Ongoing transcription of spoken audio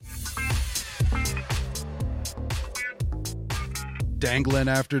Dangling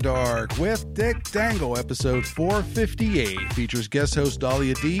After Dark with Dick Dangle, episode 458, features guest host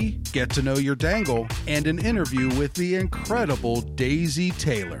Dahlia Dee, Get to Know Your Dangle, and an interview with the incredible Daisy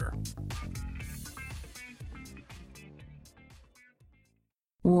Taylor.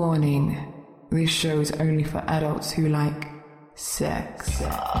 Warning, this show is only for adults who like sex.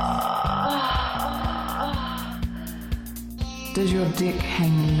 Does your dick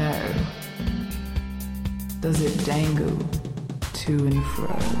hang low? Does it dangle to and fro?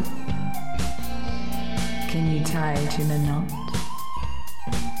 Can you tie it in a knot?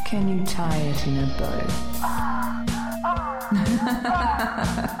 Can you tie it in a bow?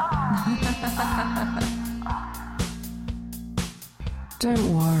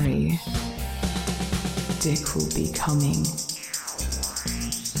 Don't worry, Dick will be coming.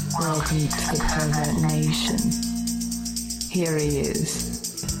 Welcome to the Pervert Nation. Here he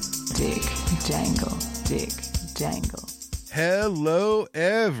is, Dick Dangle, Dick Dangle. Hello,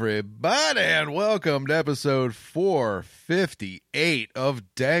 everybody, and welcome to episode 458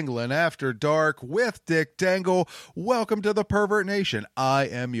 of Dangling After Dark with Dick Dangle. Welcome to the Pervert Nation. I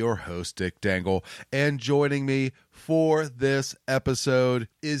am your host, Dick Dangle, and joining me for this episode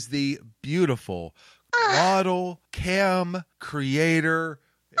is the beautiful model, cam, creator,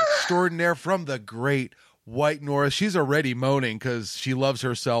 extraordinaire from the great White North. She's already moaning because she loves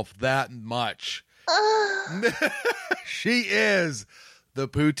herself that much. She is the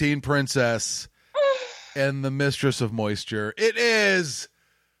poutine princess and the mistress of moisture. It is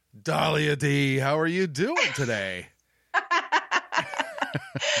Dahlia Dee. How are you doing today?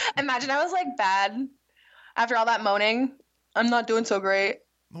 Imagine I was like bad after all that moaning. I'm not doing so great.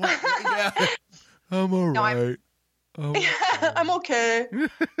 Well, yeah. I'm all right. I'm okay.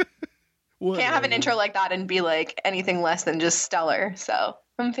 Can't have an intro like that and be like anything less than just stellar. So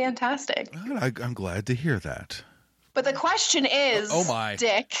I'm fantastic. I'm glad to hear that. But the question is, oh my,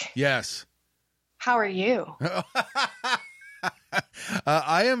 Dick. Yes. How are you?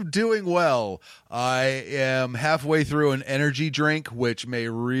 I am doing well. I am halfway through an energy drink, which may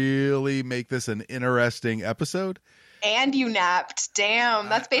really make this an interesting episode. And you napped. Damn.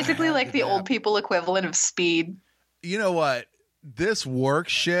 That's basically like the old people equivalent of speed. You know what? This work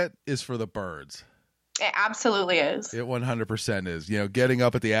shit is for the birds. It absolutely is. It 100% is. You know, getting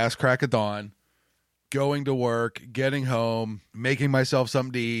up at the ass crack of dawn, going to work, getting home, making myself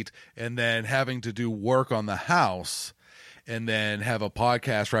something to eat, and then having to do work on the house and then have a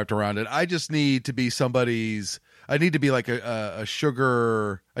podcast wrapped around it. I just need to be I need to be like a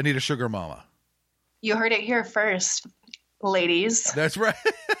sugar mama. You heard it here first, ladies. That's right.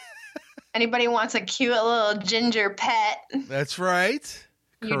 Anybody wants a cute little ginger pet? That's right.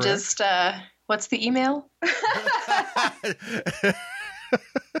 You just, what's the email?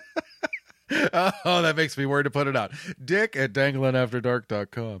 Oh, that makes me worried to put it out. Dick at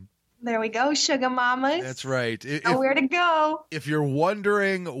danglingafterdark.com. There we go, sugar mamas. That's right. Where to go. If you're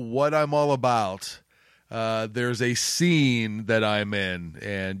wondering what I'm all about, there's a scene that I'm in,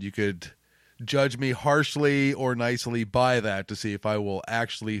 and you could judge me harshly or nicely by that to see if I will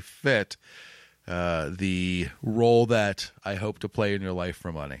actually fit the role that I hope to play in your life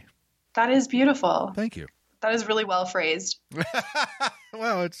for money. That is beautiful. Thank you. That is really well phrased.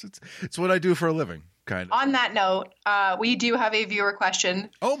 Well, it's what I do for a living, kind of. On that note, we do have a viewer question.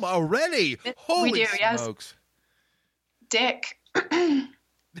 Oh, already? Holy we do, smokes. Yes. Dick,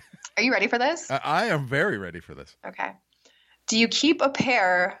 are you ready for this? I am very ready for this. Okay. Do you keep a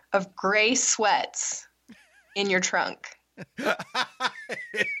pair of gray sweats in your trunk?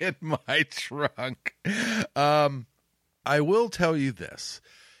 In my trunk. I will tell you this.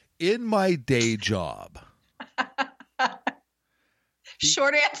 In my day job.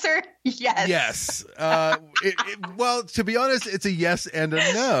 Short answer, yes. Yes. Well, to be honest, it's a yes and a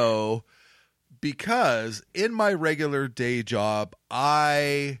no, because in my regular day job,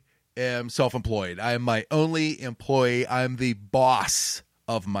 I am self-employed. I am my only employee. I'm the boss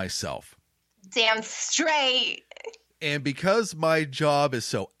of myself. Damn straight. And because my job is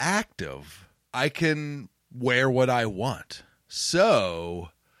so active, I can wear what I want. So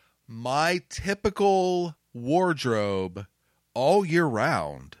my typical wardrobe all year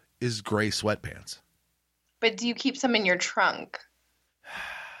round is gray sweatpants. But do you keep some in your trunk?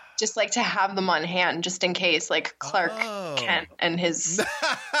 Just like to have them on hand, just in case, like Clark Kent and his,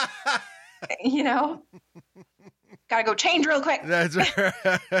 you know, gotta go change real quick. That's right.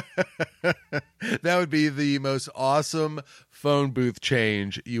 That would be the most awesome phone booth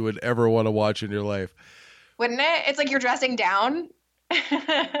change you would ever want to watch in your life. Wouldn't it? It's like you're dressing down.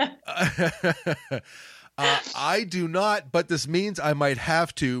 I do not, but this means I might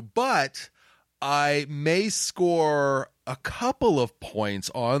have to. But I may score a couple of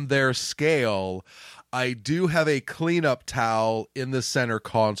points on their scale. I do have a cleanup towel in the center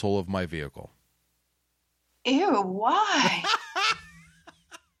console of my vehicle. Ew, why?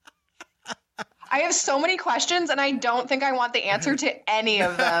 I have so many questions, and I don't think I want the answer to any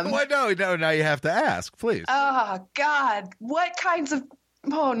of them. Well, no, now you have to ask, please. Oh, God.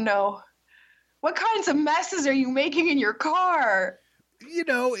 Oh, no. What kinds of messes are you making in your car?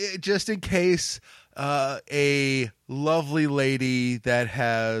 Just in case a lovely lady that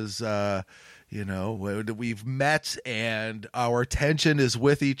has, we've met and our attention is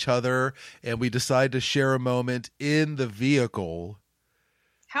with each other and we decide to share a moment in the vehicle.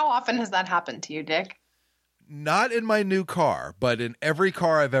 How often has that happened to you, Dick? Not in my new car, but in every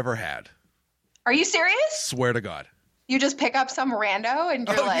car I've ever had. Are you serious? Swear to God. You just pick up some rando and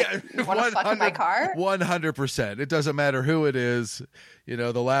you're you want to fuck in my car? 100%. It doesn't matter who it is.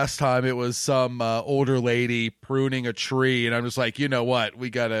 The last time it was some older lady pruning a tree, and I'm just like, you know what? We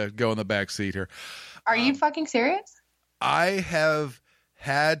got to go in the back seat here. Are you fucking serious? I have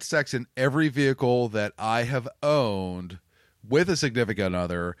had sex in every vehicle that I have owned with a significant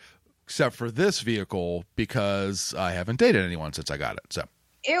other, except for this vehicle, because I haven't dated anyone since I got it. So,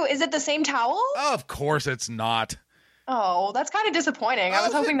 ew, is it the same towel? Of course it's not. Oh, that's kind of disappointing. I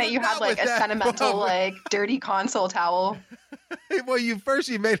was hoping that you had like a sentimental, like dirty console towel. Well, you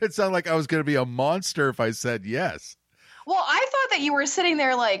made it sound like I was going to be a monster if I said yes. Well, I thought that you were sitting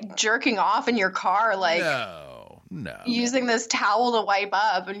there like jerking off in your car, like no, using this towel to wipe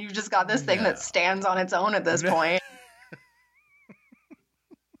up, and you've just got this thing that stands on its own at this point.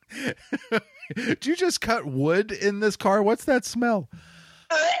 Did you just cut wood in this car? What's that smell?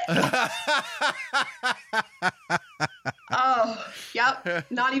 Oh, yep.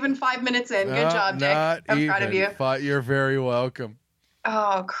 Not even 5 minutes in. Good job, Dick. I'm proud of you. You're very welcome.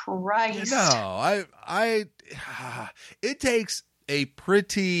 Oh, Christ. It takes a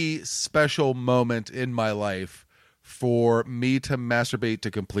pretty special moment in my life for me to masturbate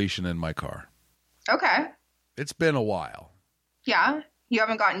to completion in my car. Okay. It's been a while. Yeah. You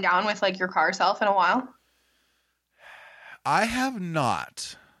haven't gotten down with like your car self in a while? I have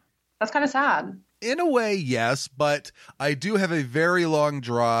not. That's kind of sad. In a way, yes, but I do have a very long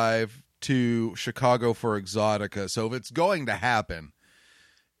drive to Chicago for Exotica. So if it's going to happen,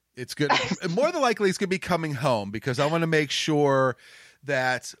 it's good. More than likely, it's going to be coming home because I want to make sure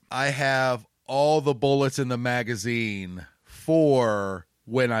that I have all the bullets in the magazine for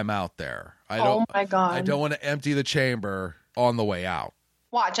when I'm out there. Oh my God. I don't want to empty the chamber on the way out.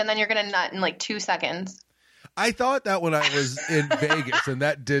 Watch, and then you're going to nut in like 2 seconds. I thought that when I was in Vegas, and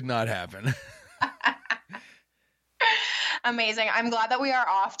that did not happen. Amazing. I'm glad that we are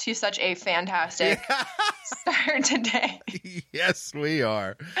off to such a fantastic start today. Yes, we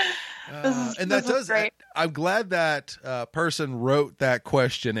are. This is great. I'm glad that person wrote that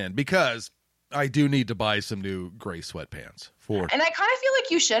question in because I do need to buy some new gray sweatpants. And I kind of feel like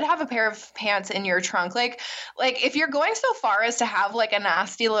you should have a pair of pants in your trunk. Like if you're going so far as to have like a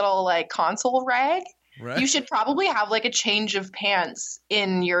nasty little like console rag, right, you should probably have like a change of pants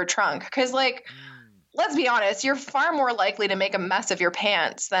in your trunk. Because let's be honest, you're far more likely to make a mess of your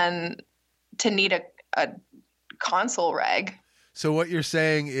pants than to need a console rag. So what you're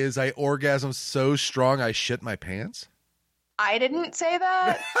saying is I orgasm so strong I shit my pants? I didn't say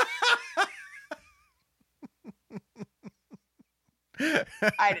that.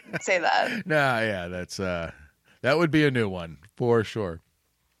 I didn't say that. Nah, yeah, that's that would be a new one for sure.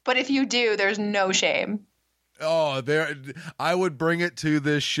 But if you do, there's no shame. Oh, I would bring it to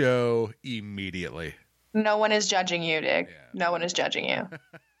this show immediately. No one is judging you, Dick. Yeah. No one is judging you.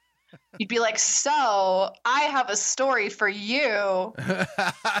 You'd be like, so I have a story for you.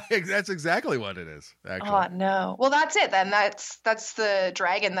 That's exactly what it is, actually. Oh, no. Well, that's it then. That's the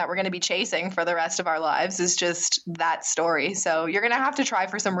dragon that we're going to be chasing for the rest of our lives is just that story. So you're going to have to try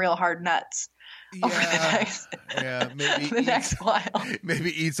for some real hard nuts over the next while.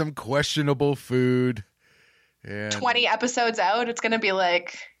 Maybe eat some questionable food. And 20 episodes out, it's going to be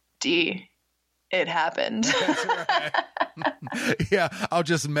like, D, it happened. That's right. Yeah, I'll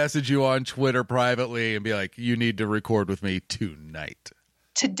just message you on Twitter privately and be like, you need to record with me tonight.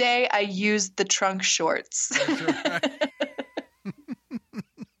 Today I used the trunk shorts. That's right.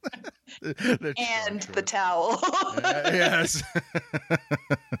 And the towel. Yes.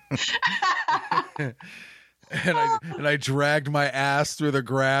 And I dragged my ass through the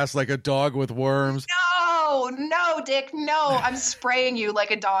grass like a dog with worms. No, Dick, no. I'm spraying you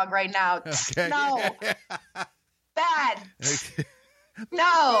like a dog right now. Okay. No. Bad.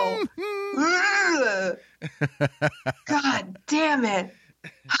 No. God damn it.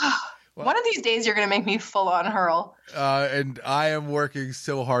 Well, one of these days you're going to make me full on hurl. And I am working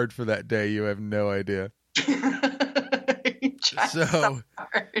so hard for that day. You have no idea.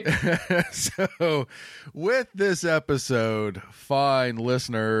 So with this episode, fine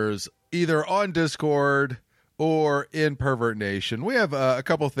listeners, either on Discord or in Pervert Nation, we have a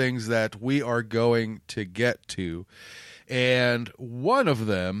couple things that we are going to get to. And one of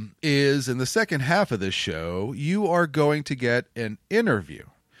them is in the second half of this show, you are going to get an interview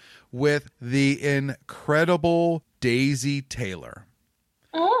with the incredible Daisy Taylor.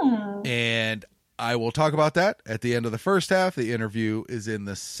 Oh. And I will talk about that at the end of the first half. The interview is in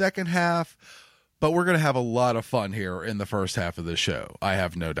the second half, but we're going to have a lot of fun here in the first half of the show. I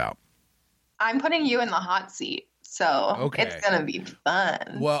have no doubt. I'm putting you in the hot seat, so It's going to be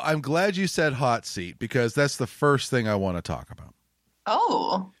fun. Well, I'm glad you said hot seat because that's the first thing I want to talk about.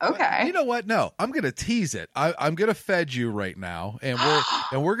 Oh, okay. You know what? No, I'm going to tease it. I'm going to fed you right now, and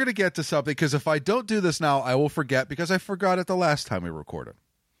we're going to get to something because if I don't do this now, I will forget because I forgot it the last time we recorded.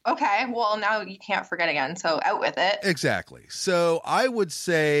 Okay, well, now you can't forget again, so out with it. Exactly. So I would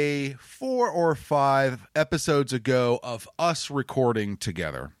say 4 or 5 episodes ago of us recording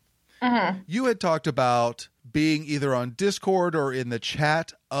together, you had talked about being either on Discord or in the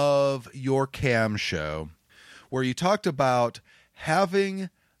chat of your cam show, where you talked about having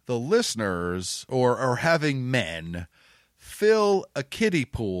the listeners or having men fill a kiddie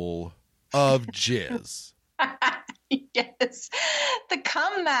pool of jizz. Yes, the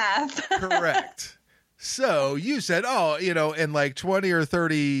cum math. Correct. So you said, in like 20 or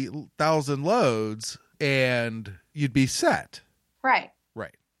 30,000 loads and you'd be set. Right.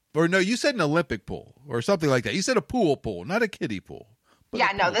 Right. Or no, you said an Olympic pool or something like that. You said a pool, not a kiddie pool.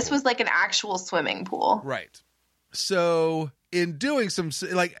 Yeah, no, this was like an actual swimming pool. Right. So in doing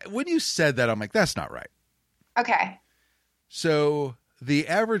when you said that, I'm like, that's not right. Okay. So the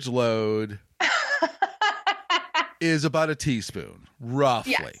average load is about a teaspoon,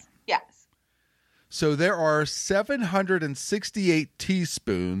 roughly. Yes. So there are 768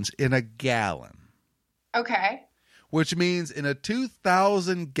 teaspoons in a gallon. Okay. Which means in a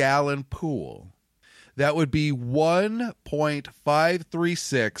 2,000-gallon pool, that would be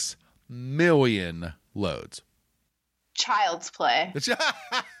 1.536 million loads. Child's play.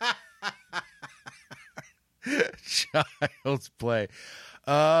 Child's play.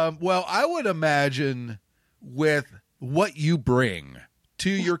 Well, I would imagine with what you bring to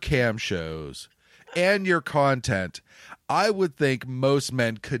your cam shows and your content, I would think most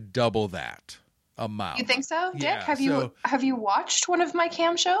men could double that amount. You think so, Dick? Yeah, have you watched one of my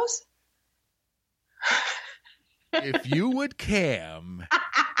cam shows? If you would cam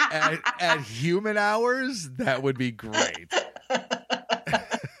at human hours, that would be great.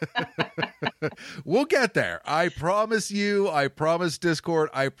 We'll get there. I promise you. I promise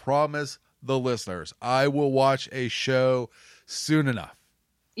Discord. I promise the listeners. I will watch a show soon enough.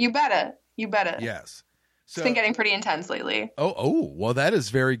 You better. Yes. So, it's been getting pretty intense lately. Oh, well, that is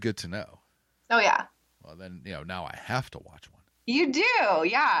very good to know. Oh, yeah. Well, then, now I have to watch one. You do,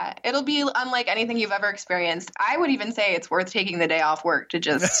 yeah. It'll be unlike anything you've ever experienced. I would even say it's worth taking the day off work to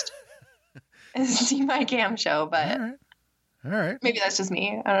just see my cam show, but all right. Maybe that's just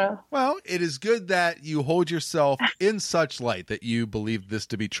me. I don't know. Well, it is good that you hold yourself in such light that you believe this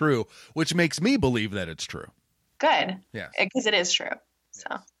to be true, which makes me believe that it's true. Good. Yes. Because it is true. So,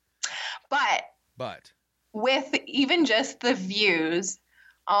 yes. But with even just the views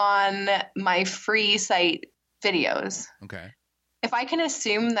on my free site videos. Okay. If I can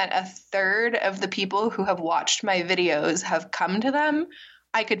assume that a third of the people who have watched my videos have come to them,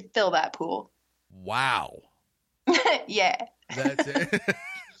 I could fill that pool. Wow. Yeah. That's it.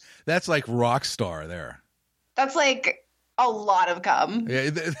 That's like rock star there. That's like a lot of cum. Yeah,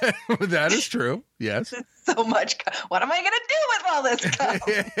 that is true. Yes. So much cum. What am I going to do with all this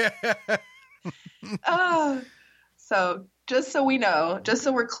cum? Oh, so just so we know, just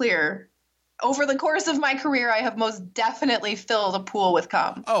so we're clear, over the course of my career, I have most definitely filled a pool with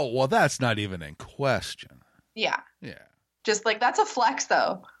cum. Oh, well, that's not even in question. Yeah. Yeah. Just like, that's a flex,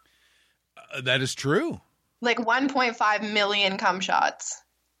 though. That is true. Like 1.5 million cum shots.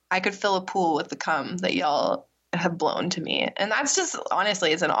 I could fill a pool with the cum that y'all have blown to me. And that's just,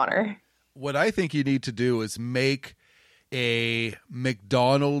 honestly, it's an honor. What I think you need to do is make a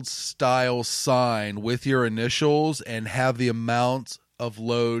McDonald's style sign with your initials and have the amount of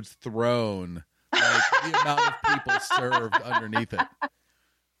loads thrown, like the amount of people served underneath it.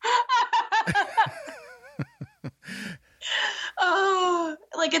 Oh,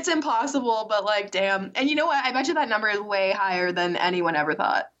 like it's impossible, but like, damn. And you know what? I bet you that number is way higher than anyone ever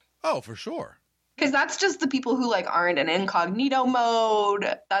thought. Oh, for sure. Because that's just the people who like aren't in incognito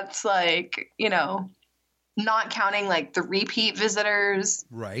mode. That's like, you know, not counting like the repeat visitors.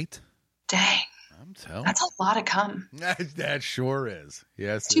 Right. Dang. I'm telling. That's a lot of cum. That sure is.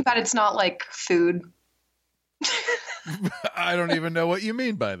 Yes. Too bad it's not like food. I don't even know what you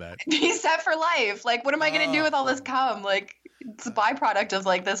mean by that. Be set for life. Like, what am I going to do with all this cum? Like, it's a byproduct of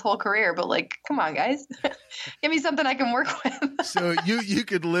like this whole career. But like, come on, guys, give me something I can work with. So you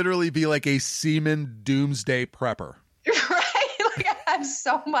could literally be like a semen doomsday prepper. Right? Like, I have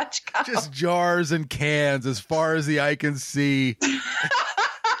so much cum. Just jars and cans as far as the eye can see.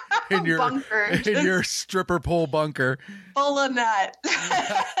 In your bunker. In your stripper pole bunker. Full of nut.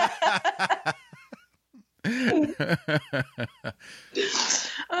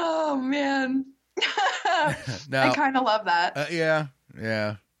 Oh man. Now, I kind of love that.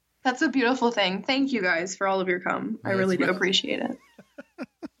 Yeah. That's a beautiful thing. Thank you guys for all of your cum. I really do appreciate it.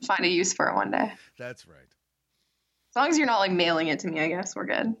 Find a use for it one day. That's right. As long as you're not like mailing it to me, I guess we're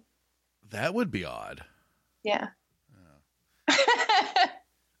good. That would be odd. Yeah.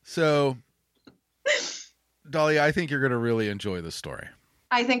 So, Dahlia, I think you're going to really enjoy this story.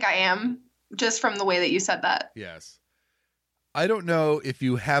 I think I am, just from the way that you said that. Yes. I don't know if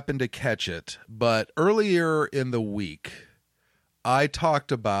you happened to catch it, but earlier in the week, I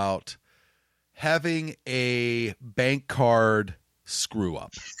talked about having a bank card screw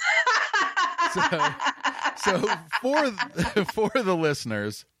up. So for the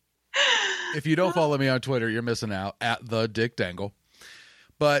listeners, if you don't follow me on Twitter, you're missing out at the Dick Dangle.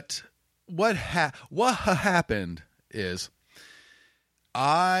 But what happened is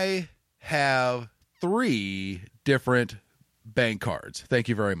I have 3 different bank cards. Thank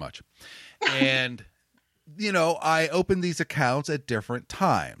you very much. And, you know, I open these accounts at different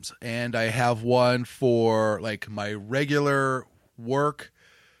times. And I have one for like my regular work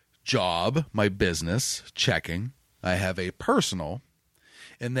job, my business checking. I have a personal.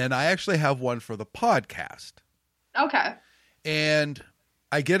 And then I actually have one for the podcast. Okay. And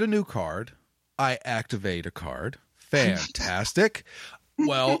I get a new card. I activate a card. Fantastic.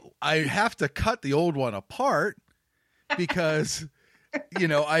 Well, I have to cut the old one apart because, you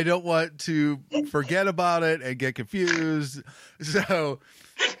know, I don't want to forget about it and get confused. So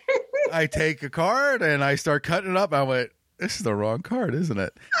I take a card and I start cutting it up. I went, this is the wrong card, isn't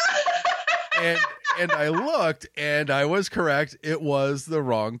it? And I looked and I was correct. It was the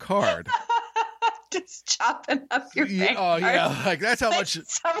wrong card. Just chopping up your bank card. Yeah, like that's how like much.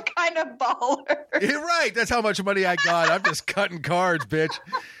 Some kind of baller. You're right. That's how much money I got. I'm just cutting cards, bitch.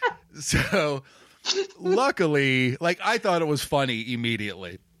 So, luckily, like I thought it was funny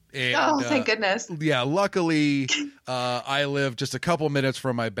immediately. And, thank goodness. Yeah, luckily, I live just a couple minutes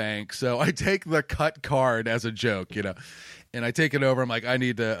from my bank, so I take the cut card as a joke, you know, and I take it over. I'm like, I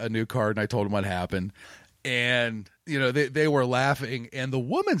need a new card, and I told them what happened. And, you know, they were laughing. And the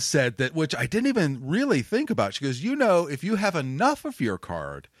woman said that, which I didn't even really think about. She goes, you know, if you have enough of your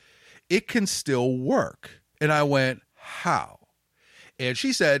card, it can still work. And I went, how? And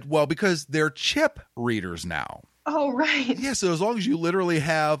she said, well, because they're chip readers now. Oh, right. Yeah, so as long as you literally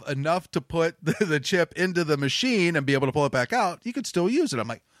have enough to put the chip into the machine and be able to pull it back out, you could still use it. I'm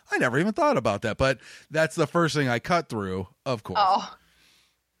like, I never even thought about that. But that's the first thing I cut through, of course. Oh.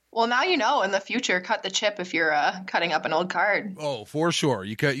 Well, now you know. In the future, cut the chip if you're cutting up an old card. Oh, for sure.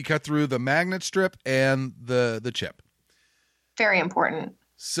 You cut through the magnet strip and the chip. Very important.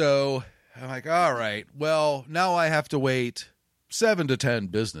 So I'm like, all right. Well, now I have to wait 7 to 10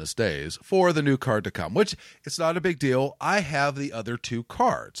 business days for the new card to come, which it's not a big deal. I have the other 2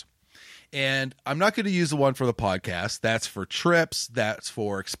 cards. And I'm not going to use the one for the podcast. That's for trips. That's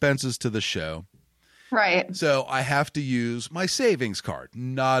for expenses to the show. Right. So I have to use my savings card.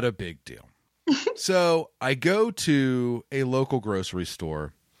 Not a big deal. So I go to a local grocery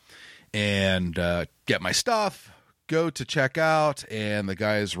store and get my stuff, go to check out, and the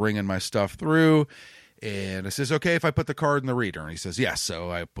guy is ringing my stuff through. And I says, okay, if I put the card in the reader. And he says, yes.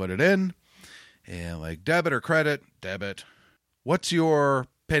 So I put it in and like debit or credit, debit. What's your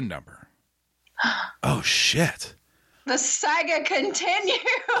PIN number? Oh, shit. The saga continues.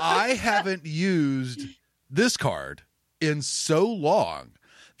 I haven't used this card in so long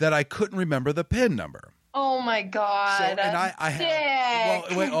that I couldn't remember the PIN number. Oh my God. So, and I have,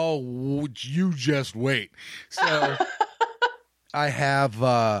 well, wait, oh, you just wait. So I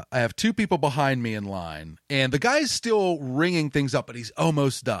have 2 people behind me in line, and the guy's still ringing things up, but he's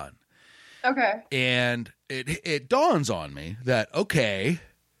almost done. Okay. And it dawns on me that, okay,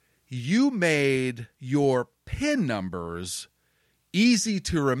 you made your PIN numbers easy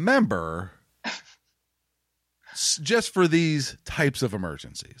to remember just for these types of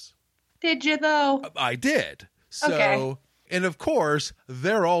emergencies. Did you, though? I did. So, okay. And of course,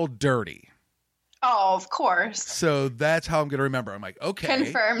 they're all dirty. Oh, of course. So that's how I'm going to remember. I'm like, okay.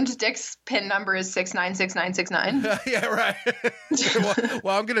 Confirmed. Dick's PIN number is 696969. Yeah, right.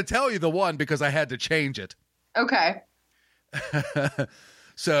 well, I'm going to tell you the one because I had to change it. Okay.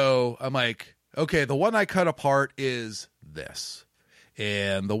 So I'm like, okay, the one I cut apart is this.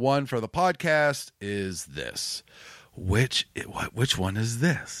 And the one for the podcast is this. Which one is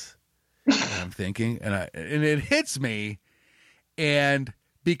this? And I'm thinking, and it hits me, and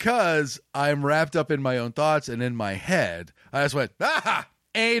because I'm wrapped up in my own thoughts and in my head, I just went,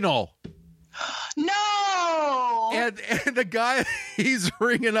 anal. No! And the guy, he's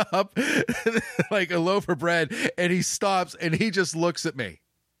ringing up like a loaf of bread, and he stops, and he just looks at me.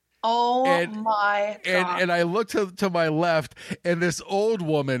 Oh, my God. And I look to my left, and this old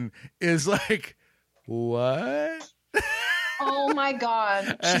woman is like, what? Oh, my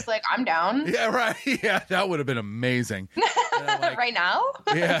God. She's like, I'm down. Yeah, right. Yeah, that would have been amazing. Like, right now?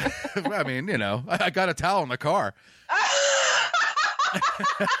 Yeah. I mean, I got a towel in the car.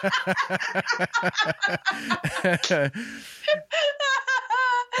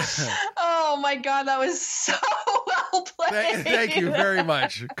 Oh, my God. That was so well played. Thank you very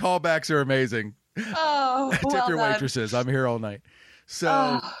much. Callbacks are amazing. Oh, Tip well your done. waitresses. I'm here all night.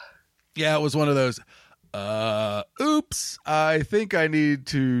 So, yeah, it was one of those. Oops, I think I need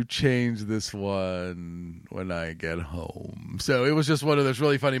to change this one when I get home. So it was just one of those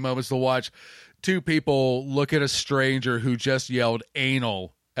really funny moments to watch two people look at a stranger who just yelled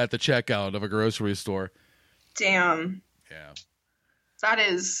anal at the checkout of a grocery store. Damn. Yeah. That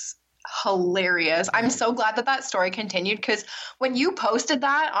is hilarious. I'm so glad that story continued, because when you posted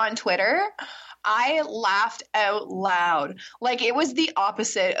that on Twitter, I laughed out loud. Like, it was the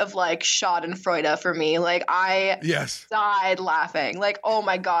opposite of like Schadenfreude for me. Like, I died laughing. Like, oh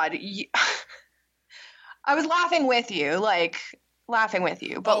my God. I was laughing with you, but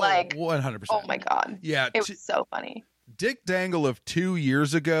 100%. oh my God. Yeah. It was so funny. Dick Dangle of 2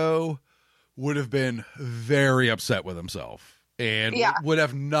 years ago would have been very upset with himself and would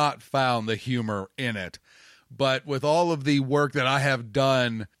have not found the humor in it. But with all of the work that I have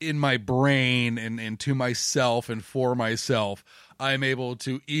done in my brain and to myself and for myself, I'm able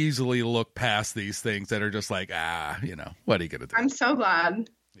to easily look past these things that are just like, what are you going to do? I'm so glad.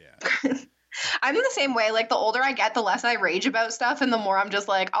 Yeah. I'm the same way. Like, the older I get, the less I rage about stuff, and the more I'm just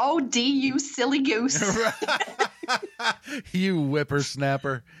like, oh, D, you silly goose. You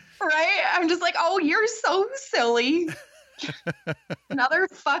whippersnapper. Right? I'm just like, oh, you're so silly. Another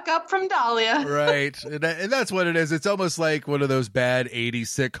fuck up from Dahlia. Right. And that's what it is. It's almost like one of those bad 80s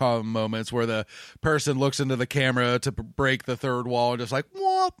sitcom moments where the person looks into the camera to break the third wall and just like,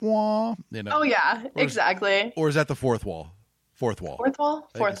 wah, wah. Oh, yeah, exactly. Or is that the fourth wall? Fourth wall. Fourth wall?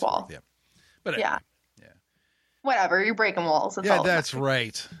 Fourth wall. Yeah. But anyway, yeah. Whatever. You're breaking walls. That's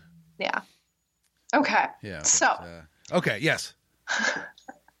right. Yeah. Okay. Yeah. So. Okay. Yes.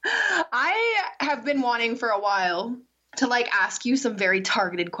 I have been wanting for a while to ask you some very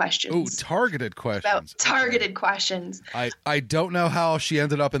targeted questions. Ooh, targeted questions. About targeted questions. I don't know how she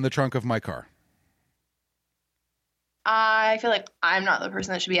ended up in the trunk of my car. I feel like I'm not the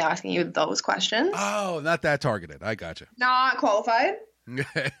person that should be asking you those questions. Oh, not that targeted. I gotcha. Not qualified.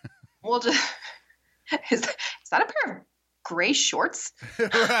 Okay. We'll just... Is that a pair of gray shorts?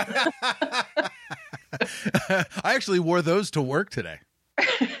 I actually wore those to work today.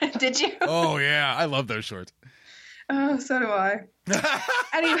 Did you? Oh, yeah. I love those shorts. Oh, so do I.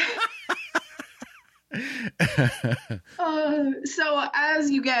 Anyway. So as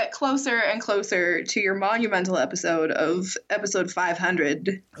you get closer and closer to your monumental episode of episode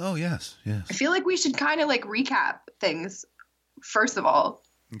 500. Oh, yes. I feel like we should kind of recap things. First of all.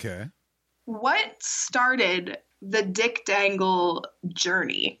 Okay. What started the Dick Dangle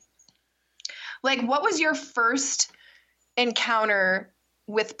journey? What was your first encounter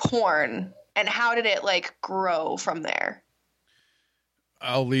with porn, and how did it grow from there?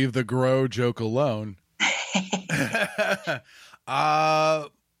 I'll leave the grow joke alone.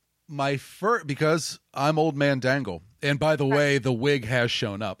 Because I'm old man Dangle. And by the way, the wig has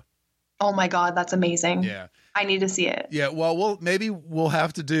shown up. Oh my God, that's amazing. Yeah. I need to see it. Yeah, well, maybe we'll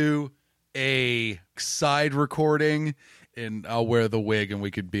have to do a side recording and I'll wear the wig and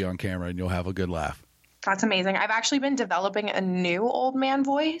we could be on camera and you'll have a good laugh. That's amazing. I've actually been developing a new old man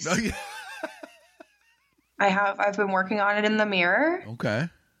voice. Oh, yeah. I've been working on it in the mirror. Okay.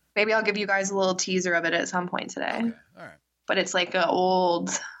 Maybe I'll give you guys a little teaser of it at some point today. Okay. All right. But it's like an old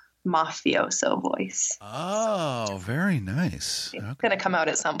mafioso voice. Oh, very nice. It's going to come out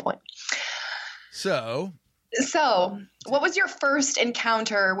at some point. So, So, what was your first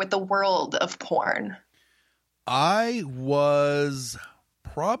encounter with the world of porn? I was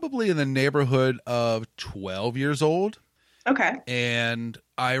probably in the neighborhood of 12 years old. Okay. And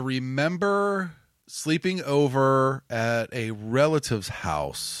I remember sleeping over at a relative's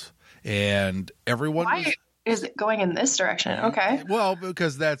house, and everyone Why is it going in this direction? Okay. Well,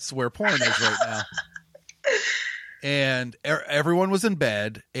 because that's where porn is right now. And everyone was in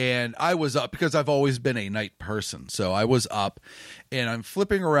bed, and I was up because I've always been a night person. So I was up, and I'm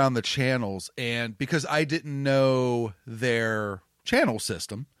flipping around the channels, and because I didn't know their channel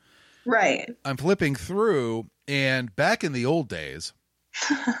system, right, I'm flipping through, and back in the old days,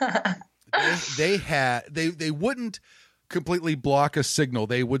 they wouldn't completely block a signal.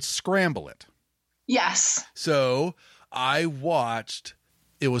 They would scramble it. Yes. So I watched.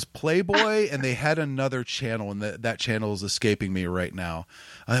 It was Playboy, and they had another channel, and that channel is escaping me right now.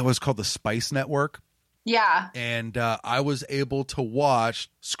 It was called the Spice Network. Yeah. And I was able to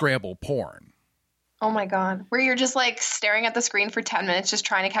watch scramble porn. Oh, my God. Where you're just like staring at the screen for 10 minutes just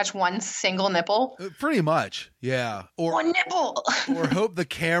trying to catch one single nipple? Pretty much, yeah. Or one nipple! Or hope the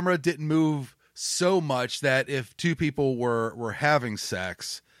camera didn't move so much that if two people were having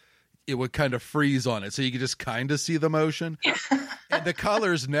sex, it would kind of freeze on it. So you could just kind of see the motion. And the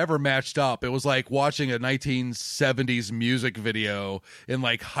colors never matched up. It was like watching a 1970s music video in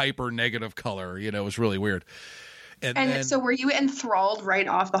like hyper negative color. You know, it was really weird. And then, so were you enthralled right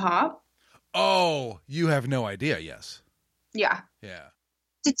off the hop? Oh, you have no idea. Yes. Yeah. Yeah.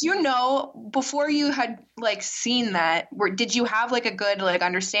 Did you know before you had like seen that, did you have like a good like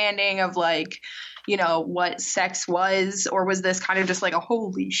understanding of like, you know, what sex was, or was this kind of just like a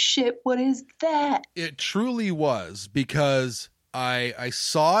holy shit, what is that? It truly was, because I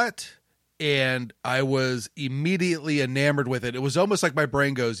saw it and I was immediately enamored with it. It was almost like my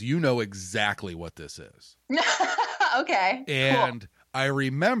brain goes, you know exactly what this is. Okay. And cool. I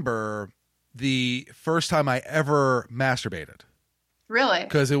remember the first time I ever masturbated. Really?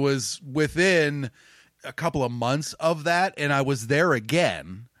 Because it was within a couple of months of that, and I was there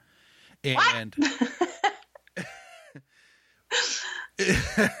again. And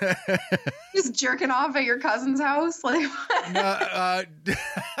just jerking off at your cousin's house, like I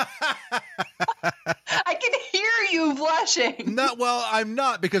can hear you blushing. Well, I'm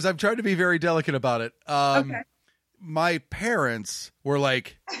not, because I'm trying to be very delicate about it. Okay. My parents were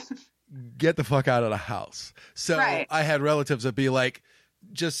like, get the fuck out of the house. So right. I had relatives that be like,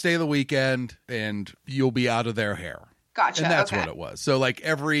 just stay the weekend and you'll be out of their hair. Gotcha. And that's what it was. So like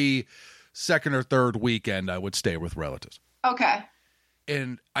every second or third weekend I would stay with relatives. Okay.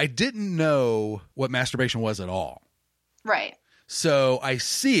 And I didn't know what masturbation was at all. Right. So I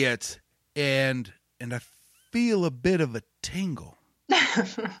see it and I feel a bit of a tingle.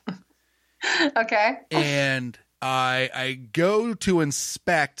 Okay. And I go to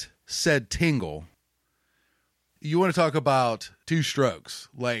inspect said tingle. You want to talk about two strokes,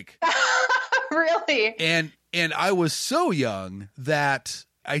 like really? And I was so young that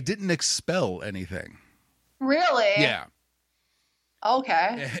I didn't expel anything. Really? Yeah.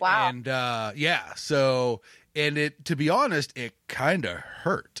 Okay. Wow. And yeah, so it, to be honest, it kind of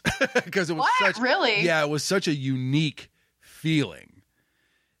hurt because it was really? Yeah, it was such a unique feeling.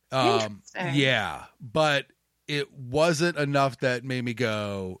 Yeah, but it wasn't enough that made me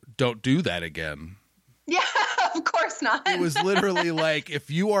go, don't do that again. Yeah, of course not. It was literally like, if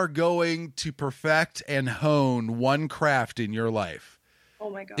you are going to perfect and hone one craft in your life, oh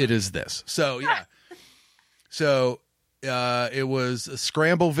my God, it is this. So yeah. So it was a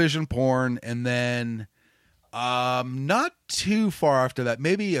scramble vision porn, and then not too far after that,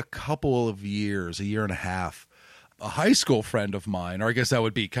 maybe a couple of years, a year and a half, a high school friend of mine, or I guess that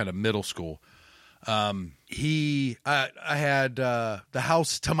would be kind of middle school. I had the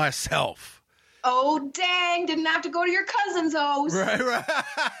house to myself. Oh, dang. Didn't have to go to your cousin's house. Right.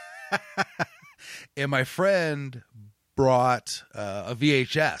 And my friend brought a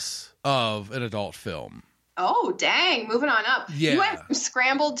VHS of an adult film. Oh, dang. Moving on up. Yeah. You went from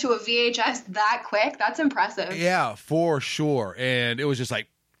scrambled to a VHS that quick? That's impressive. Yeah, for sure. And it was just like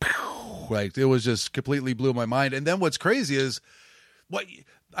it was just completely blew my mind. And then what's crazy is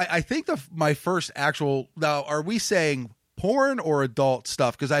I think my first actual, now are we saying porn or adult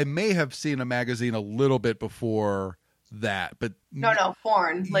stuff? Because I may have seen a magazine a little bit before that, but no,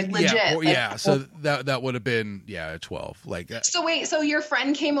 porn, like legit. Yeah, so that would have been 12. Like so wait, so your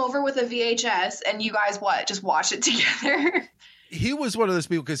friend came over with a VHS and you guys just watched it together? He was one of those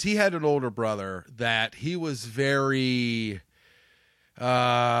people because he had an older brother that he was very he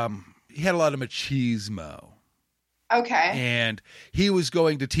had a lot of machismo. Okay. And he was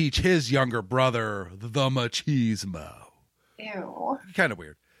going to teach his younger brother the machismo. Ew. Kind of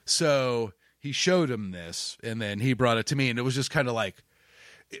weird. So he showed him this, and then he brought it to me, and it was just kind of like,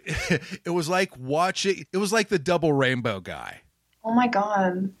 it was like watching, it was like the double rainbow guy. Oh my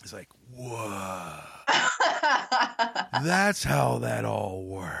God. It's like, whoa. That's how that all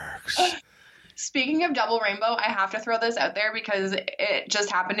works. Speaking of double rainbow, I have to throw this out there because it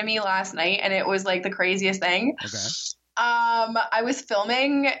just happened to me last night and it was like the craziest thing. Okay. I was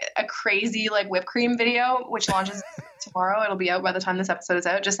filming a crazy like whipped cream video, which launches tomorrow. It'll be out by the time this episode is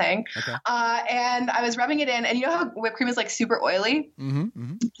out, just saying. Okay. And I was rubbing it in, and you know how whipped cream is like super oily? Mm-hmm,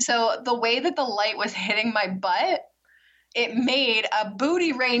 mm-hmm. So the way that the light was hitting my butt, it made a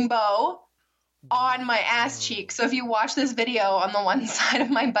booty rainbow on my ass cheek. So if you watch this video, on the one side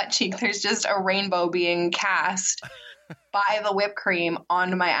of my butt cheek, there's just a rainbow being cast by the whipped cream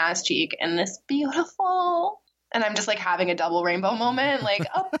onto my ass cheek, and it's beautiful. And I'm just like having a double rainbow moment, like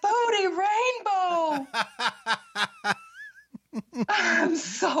a booty rainbow. I'm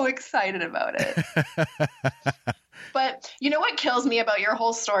so excited about it. But you know what kills me about your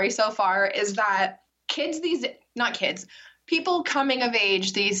whole story so far is that people coming of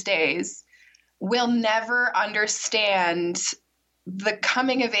age these days will never understand the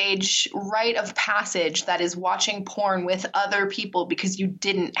coming of age rite of passage that is watching porn with other people because you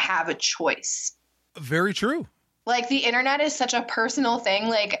didn't have a choice. Very true. Like, the internet is such a personal thing.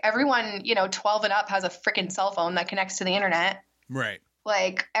 Like, everyone, 12 and up has a freaking cell phone that connects to the internet. Right.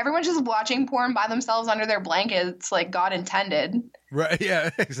 Like, everyone's just watching porn by themselves under their blankets like God intended. Right. Yeah,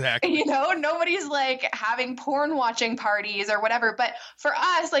 exactly. Nobody's like having porn watching parties or whatever. But for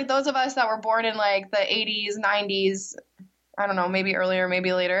us, like those of us that were born in like the 80s, 90s, I don't know, maybe earlier,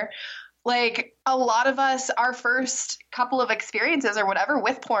 maybe later, like a lot of us, our first couple of experiences or whatever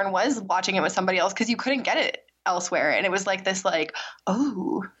with porn was watching it with somebody else because you couldn't get it elsewhere. And it was like this, like,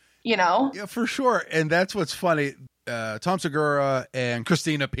 oh, Yeah, for sure. And that's what's funny. Tom Segura and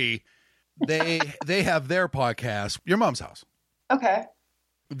Christina P., they have their podcast, Your Mom's House. Okay.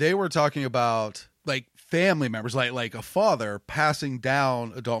 They were talking about like family members, like a father passing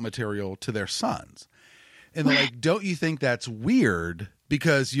down adult material to their sons. And they're like, don't you think that's weird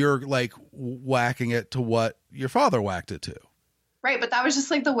because you're like whacking it to what your father whacked it to? Right, but that was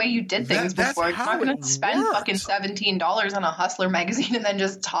just like the way you did things before. You're not going to spend fucking $17 on a Hustler magazine and then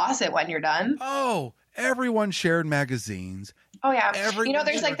just toss it when you're done. Oh, everyone shared magazines. Oh, yeah.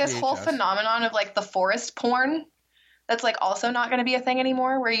 There's like this whole phenomenon of like the forest porn that's like also not going to be a thing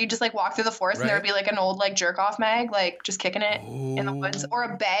anymore, where you just like walk through the forest and there would be like an old like jerk off mag, like just kicking it in the woods. Or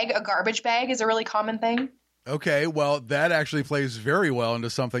a garbage bag is a really common thing. Okay, well, that actually plays very well into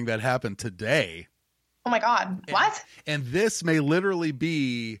something that happened today. Oh my God. What? And this may literally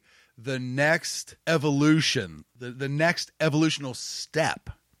be the next evolution, the next evolutional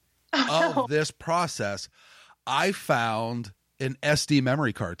step of this process. I found an SD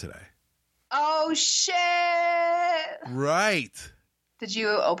memory card today. Oh, shit. Right. Did you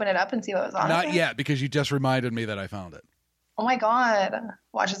open it up and see what was on it? Not yet, because you just reminded me that I found it. Oh my God.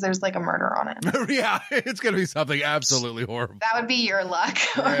 Watch as there's like a murder on it. Yeah, it's going to be something absolutely horrible. That would be your luck.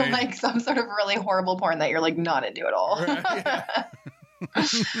 Right. Or like some sort of really horrible porn that you're like not into at all. Right, yeah.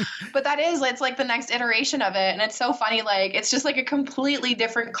 But it's like the next iteration of it. And it's so funny. Like, it's just like a completely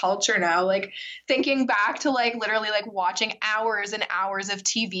different culture now. Like thinking back to like literally like watching hours and hours of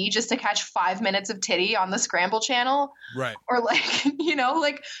TV just to catch 5 minutes of titty on the Scramble channel. Right. Or like,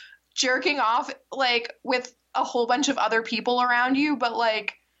 like jerking off like with a whole bunch of other people around you, but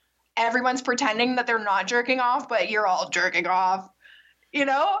like everyone's pretending that they're not jerking off, but you're all jerking off,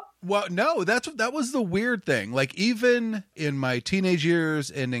 Well, no, that was the weird thing. Like even in my teenage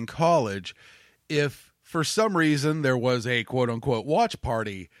years and in college, if for some reason there was a quote unquote watch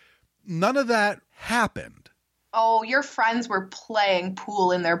party, none of that happened. Oh, your friends were playing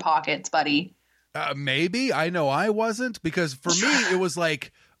pool in their pockets, buddy. Maybe. I know I wasn't, because for me it was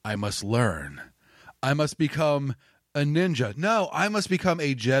like, I must learn. I must become a ninja. No, I must become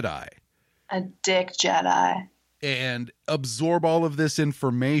a Jedi. A dick Jedi. And absorb all of this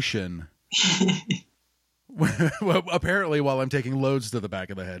information. Well, apparently while I'm taking loads to the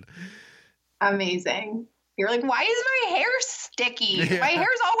back of the head. Amazing. You're like, why is my hair sticky? Yeah. My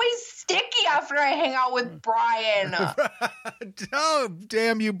hair's always sticky after I hang out with Brian. Oh,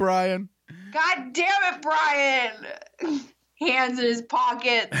 damn you, Brian. God damn it, Brian. Hands in his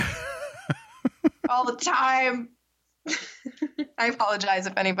pocket. All the time. I apologize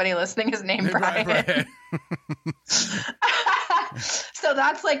if anybody listening is named Brian. Right. So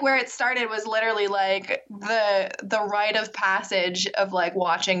that's like where it started, was literally like the rite of passage of like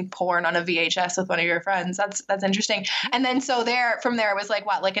watching porn on a VHS with one of your friends. That's interesting. And then from there it was like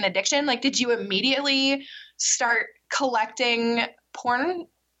what, like an addiction? Like, did you immediately start collecting porn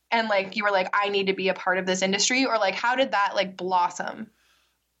and like you were like, I need to be a part of this industry? Or like, how did that like blossom?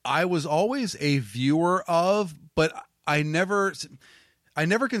 I was always a viewer of, but I never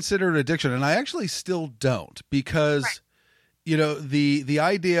considered addiction, and I actually still don't, because right. You know, the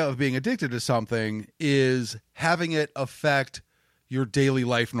idea of being addicted to something is having it affect your daily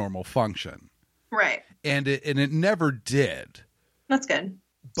life normal function. Right. And it never did. That's good.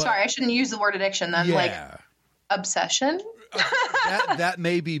 But, sorry, I shouldn't use the word addiction then. Yeah. Like obsession? that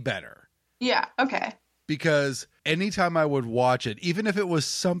may be better. Yeah, okay. Because anytime I would watch it, even if it was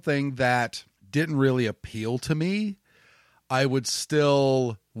something that didn't really appeal to me, I would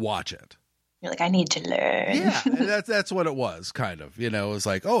still watch it. You're like, I need to learn. Yeah, that's what it was, kind of. You know, it was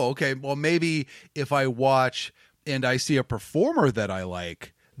like, oh, okay, well, maybe if I watch and I see a performer that I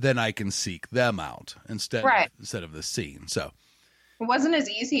like, then I can seek them out instead of the scene. So it wasn't as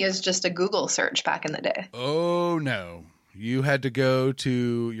easy as just a Google search back in the day. Oh, no. You had to go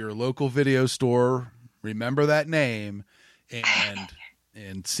to your local video store, remember that name,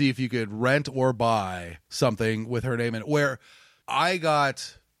 and see if you could rent or buy something with her name in it. Where I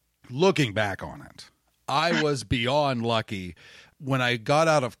got... Looking back on it, I was beyond lucky. When I got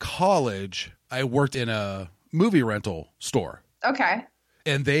out of college, I worked in a movie rental store. Okay.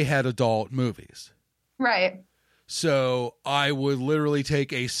 And they had adult movies. Right. So I would literally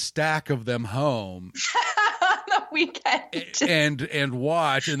take a stack of them home on the weekend and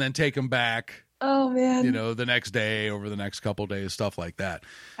watch, and then take them back. Oh, man. You know, the next day, over the next couple days, stuff like that.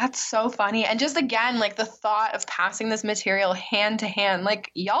 That's so funny. And just again, like the thought of passing this material hand to hand, like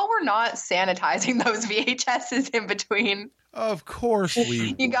y'all were not sanitizing those VHSs in between. Of course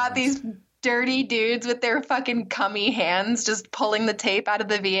we You got these dirty dudes with their fucking cummy hands just pulling the tape out of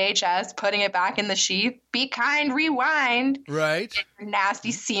the VHS, putting it back in the sheath. Be kind, rewind. Right.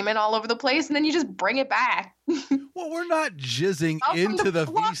 Nasty semen all over the place, and then you just bring it back. Well, we're not jizzing into the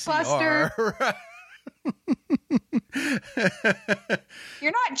VCR. Right?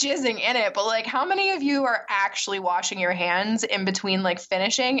 You're not jizzing in it, but like how many of you are actually washing your hands in between like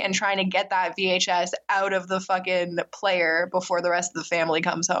finishing and trying to get that VHS out of the fucking player before the rest of the family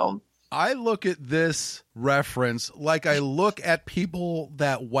comes home? I look at this reference like I look at people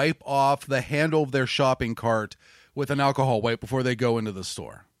that wipe off the handle of their shopping cart with an alcohol wipe before they go into the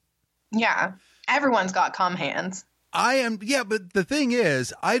store. Yeah. Everyone's got cum hands. But the thing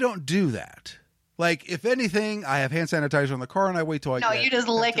is, I don't do that. Like, if anything, I have hand sanitizer in the car and I wait till I get... No, you just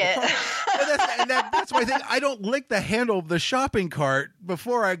lick it. That's my thing. I don't lick the handle of the shopping cart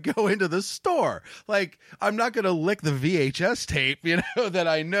before I go into the store. Like, I'm not going to lick the VHS tape, you know, that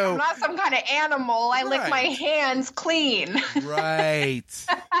I know. I'm not some kind of animal. I lick my hands clean. Right.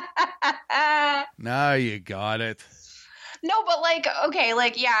 Now you got it. No, but like, okay,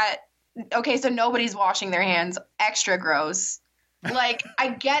 like, yeah. Okay, so nobody's washing their hands. Extra gross. Like, I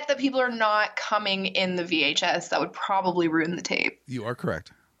get that people are not coming in the VHS. That would probably ruin the tape. You are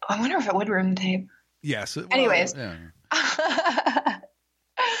correct. I wonder if it would ruin the tape. Yes. Well, anyways. Yeah.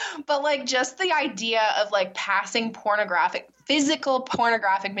 But, like, just the idea of, like, passing physical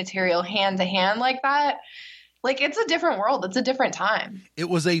pornographic material hand to hand like that, like, it's a different world. It's a different time. It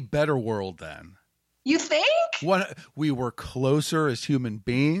was a better world then. You think? We were closer as human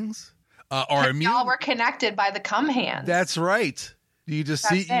beings. Y'all were connected by the cum hands. That's right. You just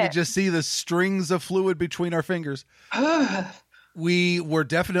see the strings of fluid between our fingers. We were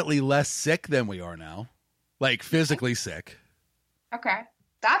definitely less sick than we are now, like physically sick. Okay,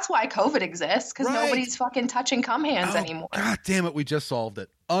 that's why COVID exists, because nobody's fucking touching cum hands anymore. God damn it, we just solved it.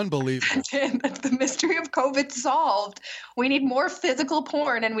 Unbelievable. That's the mystery of COVID solved. We need more physical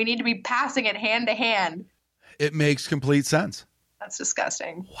porn, and we need to be passing it hand to hand. It makes complete sense. That's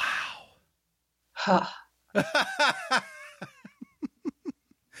disgusting. Wow.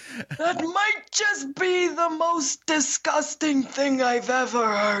 That might just be the most disgusting thing I've ever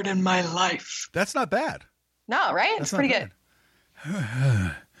heard in my life. That's not bad. No, right? It's pretty good.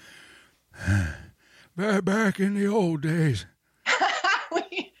 Back in the old days.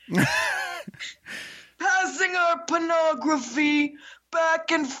 Passing our pornography back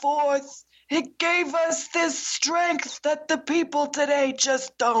and forth. It gave us this strength that the people today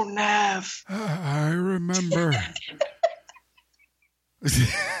just don't have. I remember.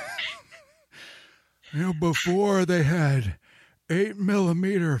 Before they had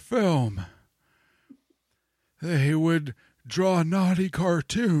 8mm film, they would draw naughty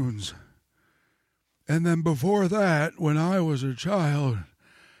cartoons And then before that, when I was a child,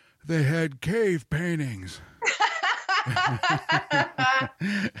 they had cave paintings.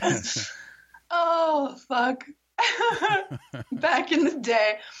 Oh, fuck. Back in the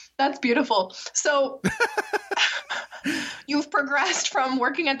day. That's beautiful. So you've progressed from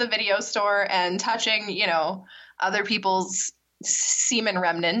working at the video store and touching, you know, other people's semen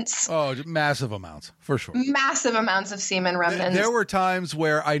remnants. Oh, massive amounts, for sure. Massive amounts of semen remnants. There were times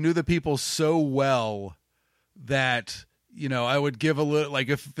where I knew the people so well that, you know, I would give a little, like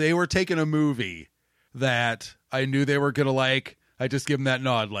if they were taking a movie that I knew they were going to like, I just give them that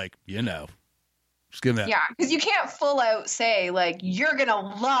nod, like, you know. Just give them that. Yeah, because you can't full out say, like, you're going to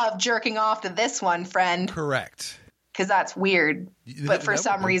love jerking off to this one, friend. Correct. Because that's weird. But for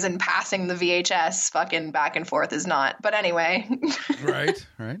some reason, passing the VHS fucking back and forth is not. But anyway. Right.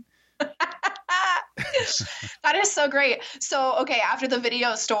 That is so great. So, okay, after the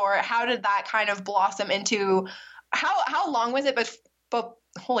video store, how did that kind of blossom into, how long was it? But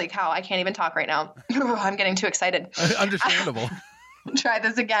holy cow, I can't even talk right now. I'm getting too excited. Understandable. Try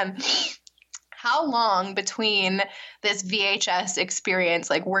this again. How long between this VHS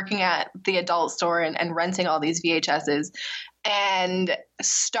experience, like working at the adult store and renting all these VHSs and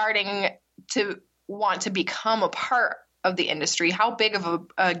starting to want to become a part of the industry, how big of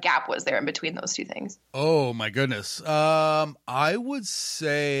a gap was there in between those two things? Oh, my goodness. I would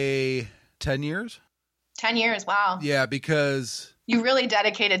say 10 years. 10 years, wow. Yeah, because... You really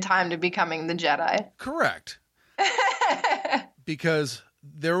dedicated time to becoming the Jedi. Correct. Because...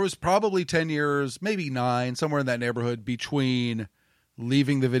 there was probably 10 years, maybe 9, somewhere in that neighborhood between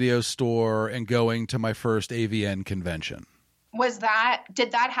leaving the video store and going to my first AVN convention. Did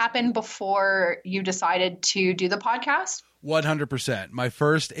that happen before you decided to do the podcast? 100%. My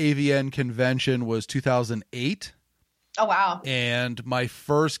first AVN convention was 2008. Oh, wow. And my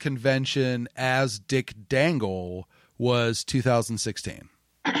first convention as Dick Dangle was 2016.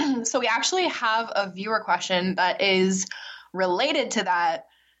 So we actually have a viewer question that is related to that.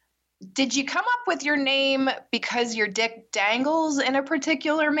 Did you come up with your name because your dick dangles in a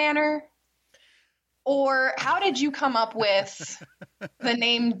particular manner? Or how did you come up with the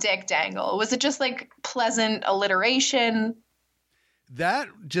name Dick Dangle? Was it just like pleasant alliteration? That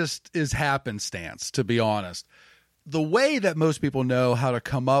just is happenstance, to be honest. The way that most people know how to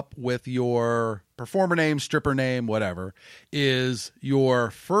come up with your performer name, stripper name, whatever, is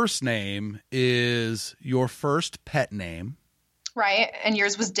your first name is your first pet name. Right. And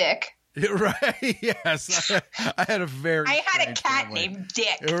yours was Dick. Right. Yes. I had a cat family. named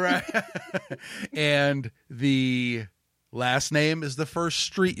Dick. Right. And the last name is the first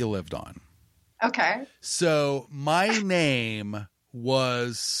street you lived on. Okay. So my name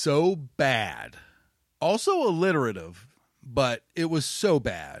was so bad, also alliterative, but it was so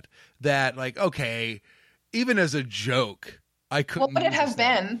bad that, like, okay, even as a joke, I couldn't. What would it have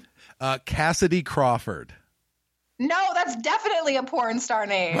been? Cassidy Crawford. No, that's definitely a porn star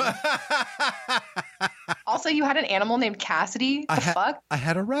name. Also, you had an animal named Cassidy? The fuck? I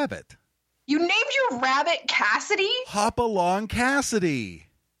had a rabbit. You named your rabbit Cassidy? Hop along Cassidy.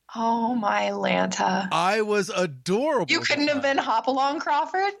 Oh, my Lanta. I was adorable. You couldn't have been Hopalong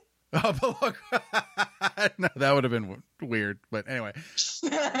Crawford? Hopalong. No, that would have been weird. But anyway.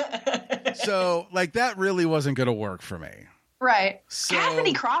 So, like, that really wasn't going to work for me. Right. So,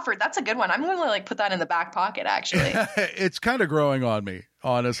 Cassidy Crawford. That's a good one. I'm going to like put that in the back pocket, actually. It's kind of growing on me,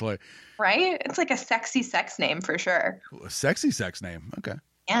 honestly. Right? It's like a sexy sex name for sure. A sexy sex name. Okay.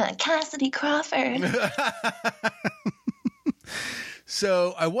 Yeah, Cassidy Crawford.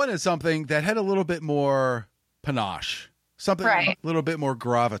 So I wanted something that had a little bit more panache, something a little bit more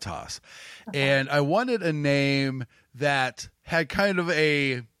gravitas. Okay. And I wanted a name that had kind of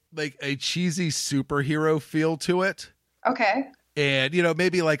a cheesy superhero feel to it. Okay. And, you know,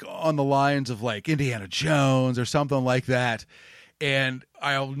 maybe like on the lines of like Indiana Jones or something like that. And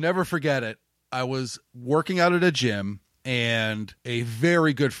I'll never forget it. I was working out at a gym and a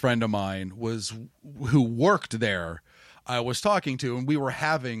very good friend of mine who worked there. I was talking to, and we were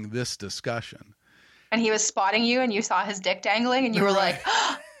having this discussion. And he was spotting you and you saw his dick dangling and you were like,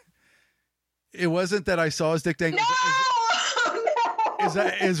 it wasn't that I saw his dick dangling. No!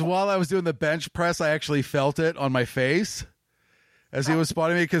 Is while I was doing the bench press, I actually felt it on my face as he was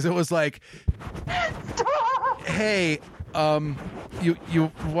spotting me, because it was like, hey,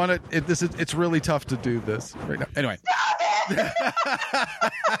 you want to, it's really tough to do this right now. Anyway.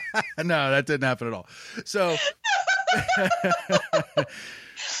 No, that didn't happen at all. So.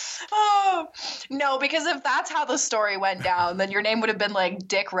 Oh, no, because if that's how the story went down, then your name would have been like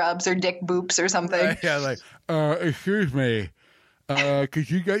Dick Rubs or Dick Boops or something. Yeah, like, excuse me. Could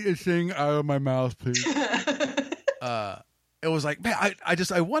you get your thing out of my mouth, please? It was like, man,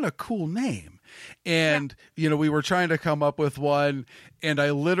 I want a cool name. And, we were trying to come up with one, and I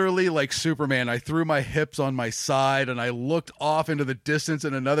literally, like Superman, I threw my hips on my side and I looked off into the distance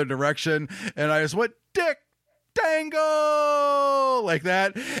in another direction, and I just went, Dick Dangle, like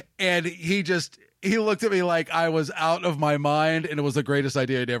that. And he looked at me like I was out of my mind, and it was the greatest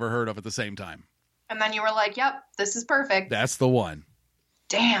idea I'd ever heard of at the same time. And then you were like, yep, this is perfect. That's the one.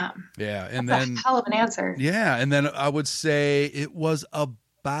 Damn. Yeah. And That's then a hell of an answer. Yeah. And then I would say it was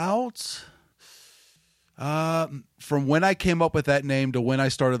about from when I came up with that name to when I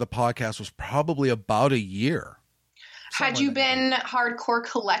started the podcast was probably about a year. Had you been hardcore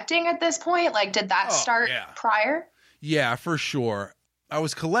collecting at this point? Like, did that start prior? Yeah, for sure. I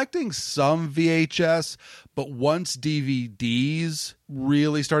was collecting some VHS, but once DVDs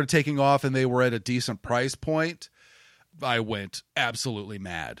really started taking off and they were at a decent price point, I went absolutely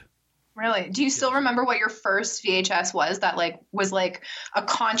mad. Really? Do you still remember what your first VHS was that was a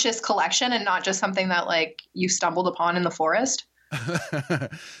conscious collection and not just something that you stumbled upon in the forest?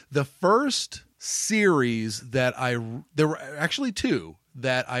 The first series that there were actually two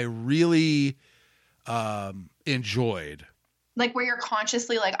that I really enjoyed. Like where you're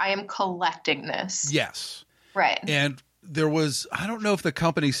consciously I am collecting this. Yes. Right. And there was, I don't know if the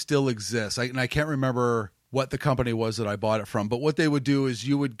company still exists. I can't remember what the company was that I bought it from, but what they would do is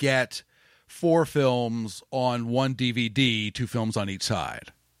you would get 4 films on one DVD, 2 films on each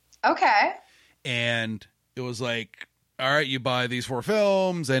side. Okay. And it was like, all right, you buy these 4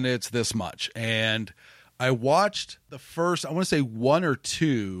 films and it's this much. And I watched the first, I want to say 1 or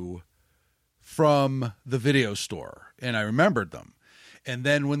 2 from the video store, and I remembered them. And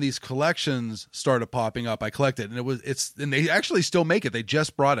then when these collections started popping up, I collected, and and they actually still make it. They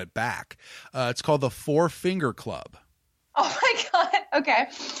just brought it back. It's called the 4 Finger Club. Oh my God. Okay.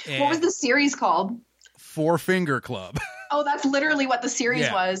 And what was the series called? 4 Finger Club. Oh, that's literally what the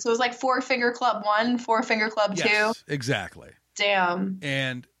series was. So it was like 4 Finger Club 1, 4 Finger Club 2. Yes, exactly. Damn.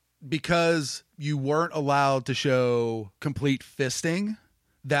 And because you weren't allowed to show complete fisting,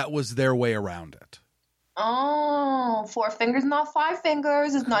 that was their way around it. Oh, 4 fingers, not 5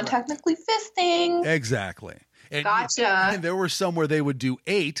 fingers. It's not technically fisting. Exactly. And gotcha. And there were some where they would do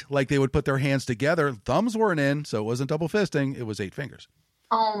 8, like they would put their hands together. Thumbs weren't in, so it wasn't double fisting. It was 8 fingers.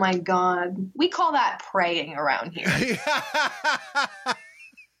 Oh, my God. We call that praying around here.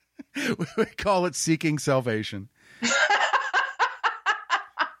 We call it seeking salvation.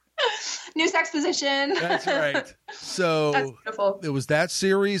 New sex position. That's right. So that's beautiful. It was that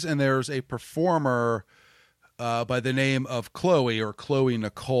series, and there's a performer by the name of Chloe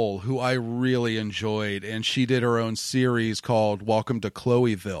Nicole, who I really enjoyed, and she did her own series called Welcome to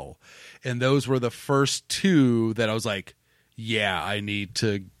Chloeville. And those were the first 2 that I was like, yeah, I need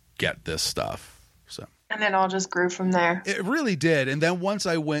to get this stuff. So, and it all just grew from there. It really did. And then once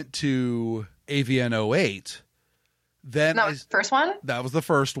I went to AVN 08, then that was the first one? That was the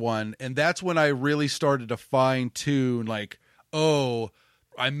first one. And that's when I really started to fine tune,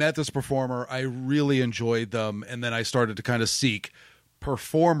 I met this performer. I really enjoyed them. And then I started to kind of seek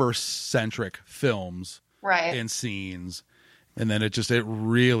performer-centric films and scenes. And then it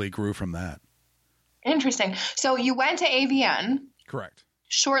really grew from that. Interesting. So you went to AVN. Correct.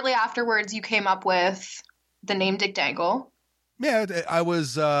 Shortly afterwards, you came up with the name Dick Dangle. Yeah, I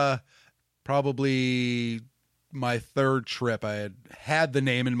was probably my 3rd trip. I had the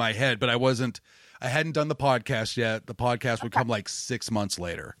name in my head, but I hadn't done the podcast yet. The podcast would come 6 months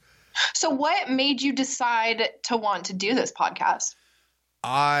later. So what made you decide to want to do this podcast?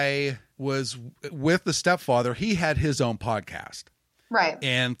 I was with the stepfather. He had his own podcast. Right.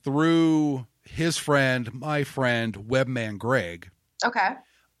 And through his friend, my friend, Webman Greg. Okay.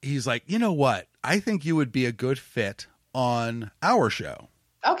 He's like, you know what? I think you would be a good fit on our show.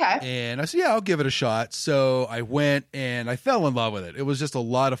 Okay. And I said, yeah, I'll give it a shot. So I went and I fell in love with it. It was just a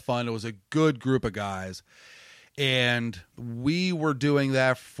lot of fun. It was a good group of guys. And we were doing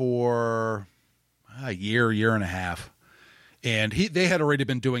that for a year and a half. And they had already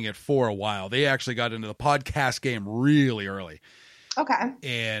been doing it for a while. They actually got into the podcast game really early. Okay.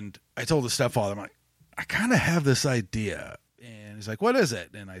 And I told the stepfather, I'm like, I kind of have this idea. And he's like, what is it?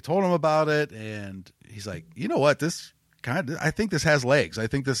 And I told him about it. And he's like, you know what? I think this has legs. I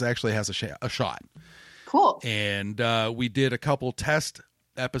think this actually has a shot. Cool. And we did a couple test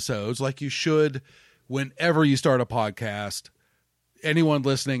episodes like you should whenever you start a podcast. Anyone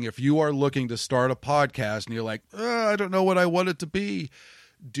listening, if you are looking to start a podcast and you're like, I don't know what I want it to be,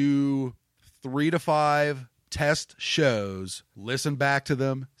 do 3 to 5 test shows, listen back to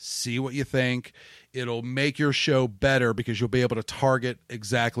them, see what you think. It'll make your show better because you'll be able to target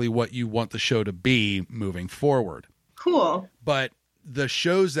exactly what you want the show to be moving forward. Cool. But the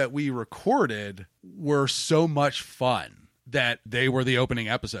shows that we recorded were so much fun that they were the opening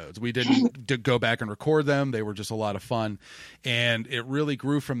episodes. We didn't go back and record them. They were just a lot of fun. And it really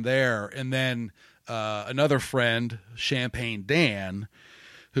grew from there. And then another friend, Champagne Dan,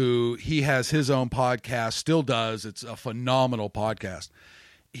 who he has his own podcast, still does. It's a phenomenal podcast.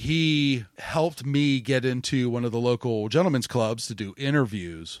 He helped me get into one of the local gentlemen's clubs to do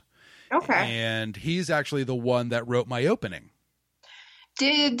interviews. Okay. And he's actually the one that wrote my opening.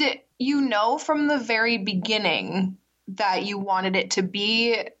 Did you know from the very beginning that you wanted it to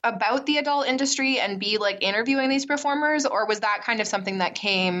be about the adult industry and be like interviewing these performers, or was that kind of something that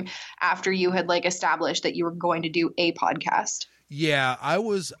came after you had like established that you were going to do a podcast? Yeah, I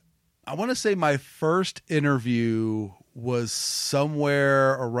want to say my first interview was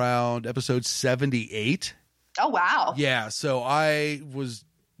somewhere around episode 78. Oh, wow. Yeah. So I was,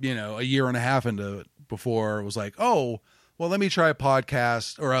 a year and a half into it before it was like, oh, well, let me try a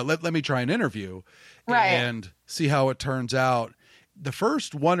podcast or let me try an interview and see how it turns out. The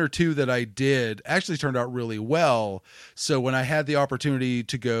first one or two that I did actually turned out really well. So when I had the opportunity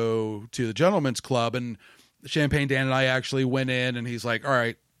to go to the gentlemen's club, and Champagne Dan and I actually went in, and he's like, all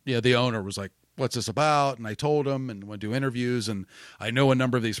right, the owner was like, what's this about? And I told him and went to do interviews, and I know a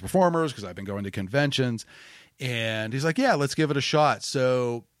number of these performers because I've been going to conventions. And he's like, yeah, let's give it a shot.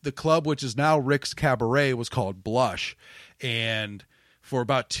 So the club, which is now Rick's Cabaret, was called Blush. And for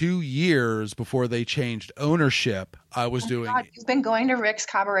about 2 years before they changed ownership, I was doing... God, you've been going to Rick's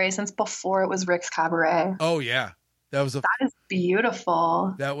Cabaret since before it was Rick's Cabaret. Oh, yeah. That is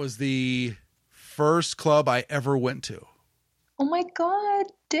beautiful. That was the first club I ever went to. Oh, my God,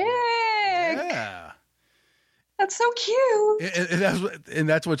 Dick. Yeah. That's so cute. And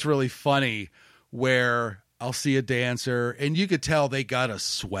that's what's really funny, where I'll see a dancer, and you could tell they got a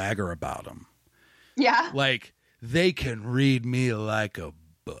swagger about them. Yeah. Like, they can read me like a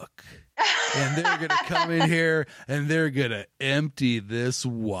book. And they're going to come in here, and they're going to empty this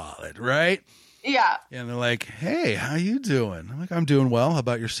wallet, right? Yeah. And they're like, hey, how you doing? I'm like, I'm doing well. How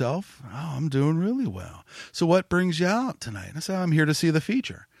about yourself? Oh, I'm doing really well. So what brings you out tonight? I said, I'm here to see the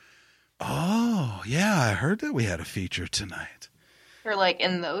feature. Oh, yeah, I heard that we had a feature tonight. You're like,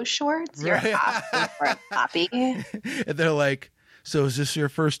 in those shorts? You're right. happy. And they're like, so is this your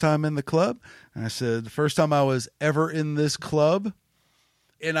first time in the club? And I said, the first time I was ever in this club.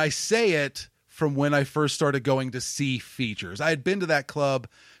 And I say it from when I first started going to see features. I had been to that club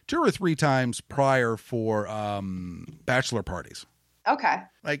 2 or 3 times prior for bachelor parties. Okay.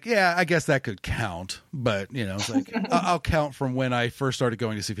 Like, yeah, I guess that could count. But, it's like, I'll count from when I first started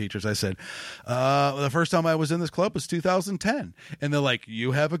going to see features. I said, the first time I was in this club was 2010. And they're like,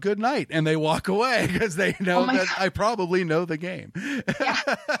 you have a good night. And they walk away because they know that God. I probably know the game. Yeah.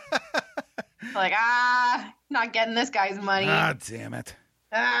 Like, not getting this guy's money. Damn it.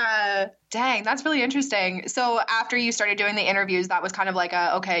 Dang, that's really interesting. So after you started doing the interviews, that was kind of like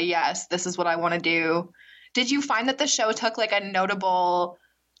okay, yes, this is what I want to do. Did you find that the show took like a notable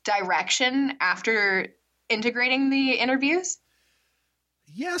direction after integrating the interviews?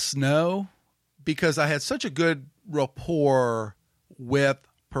 Yes, no, because I had such a good rapport with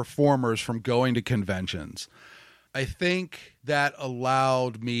performers from going to conventions. I think that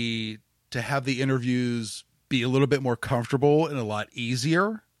allowed me to have the interviews be a little bit more comfortable and a lot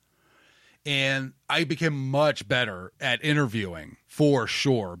easier. And I became much better at interviewing for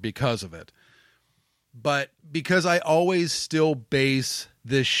sure because of it. But because I always still base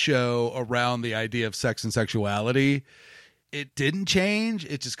this show around the idea of sex and sexuality, it didn't change.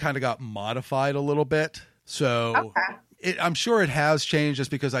 It just kind of got modified a little bit. So I'm sure it has changed just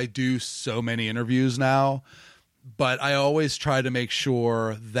because I do so many interviews now. But I always try to make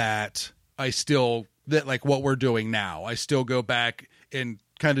sure that that like what we're doing now, I still go back and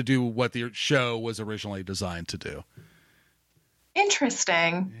kind of do what the show was originally designed to do.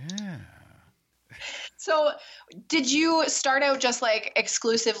 Interesting. Yeah. So did you start out just like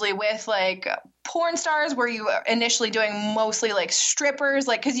exclusively with like porn stars? Were you initially doing mostly like strippers?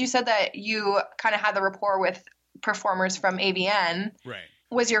 Like, cause you said that you kind of had the rapport with performers from AVN. Right.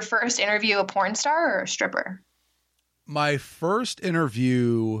 Was your first interview a porn star or a stripper? My first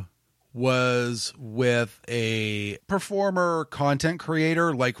interview was with a performer content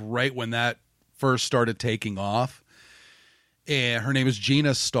creator, like right when that first started taking off. And her name is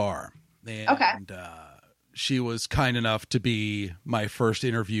Gina Starr. And she was kind enough to be my first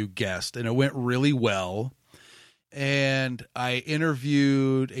interview guest, and it went really well. And I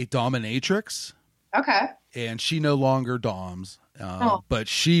interviewed a dominatrix Okay. And she no longer doms, but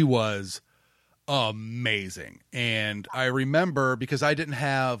she was amazing. And I remember, because I didn't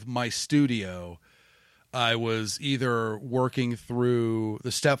have my studio, I was either working through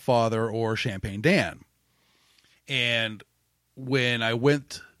The Stepfather or Champagne Dan. And when I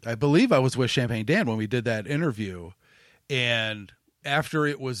went, I believe I was with Champagne Dan when we did that interview. And after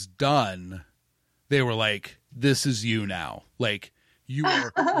it was done, they were like, "This is you now. Like,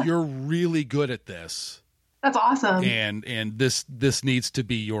 you're really good at this. That's awesome. And this needs to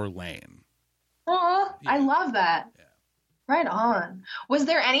be your lane." Oh, Yeah. I love that. Yeah. Right on. Was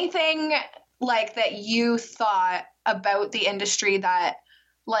there anything like that you thought about the industry that,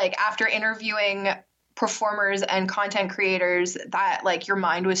 like, after interviewing performers and content creators, that like your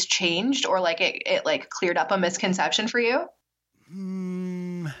mind was changed, or like it like cleared up a misconception for you?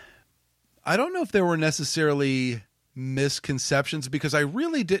 I don't know if there were necessarily misconceptions, because I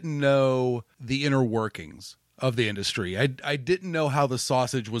really didn't know the inner workings of the industry. I didn't know how the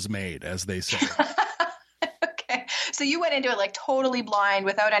sausage was made, as they say. Okay. So you went into it like totally blind,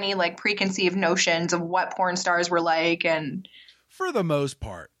 without any like preconceived notions of what porn stars were like. And for the most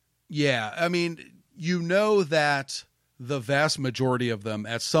part, yeah. I mean, you know that the vast majority of them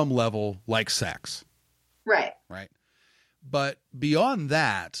at some level like sex. right. But beyond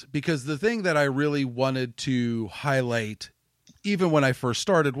that, because the thing that I really wanted to highlight, even when I first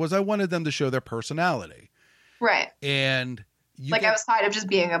started, was I wanted them to show their personality. Right. And Like outside of just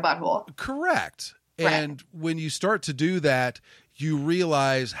being a butthole. Correct. Right. And when you start to do that, you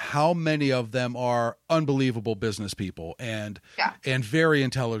realize how many of them are unbelievable business people and very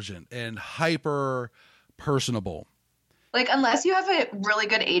intelligent and hyper personable. Like, unless you have a really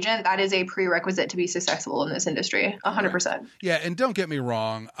good agent, that is a prerequisite to be successful in this industry. 100%. Yeah. And don't get me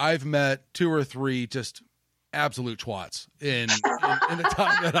wrong, I've met 2 or 3 just absolute twats in the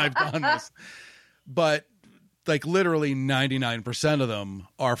time that I've done this. But like literally 99% of them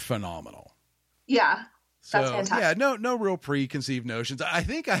are phenomenal. Yeah. That's So fantastic. yeah, no real preconceived notions. I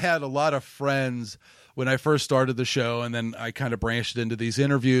think I had a lot of friends when I first started the show, and then I kind of branched into these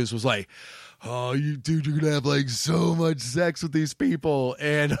interviews, was like, "Oh, you're gonna have like so much sex with these people,"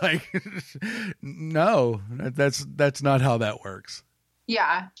 and like, no, that's not how that works.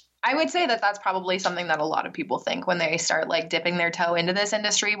 Yeah. I would say that that's probably something that a lot of people think when they start like dipping their toe into this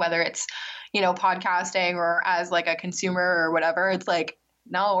industry, whether it's, podcasting or as like a consumer or whatever. It's like,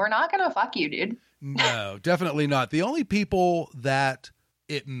 no, we're not going to fuck you, dude. No, definitely not. The only people that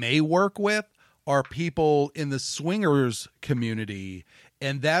it may work with are people in the swingers community,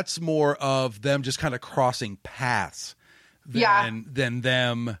 and that's more of them just kind of crossing paths than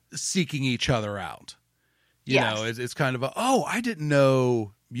them seeking each other out. You know, it's kind of I didn't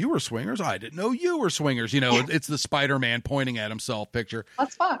know you were swingers. I didn't know you were swingers. It's the Spider-Man pointing at himself picture.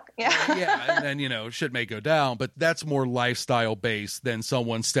 Let's fuck. Yeah. Yeah. And then, shit may go down, but that's more lifestyle based than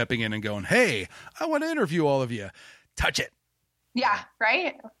someone stepping in and going, "Hey, I want to interview all of you. Touch it." Yeah.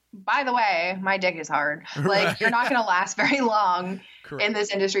 Right. By the way, my dick is hard. Like, you're not going to last very long in this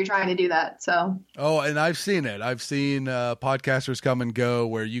industry trying to do that. So. Oh, and I've seen it. I've seen podcasters come and go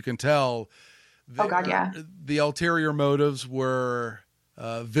where you can tell the ulterior motives were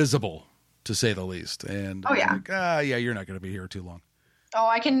visible, to say the least. And you're not going to be here too long. Oh,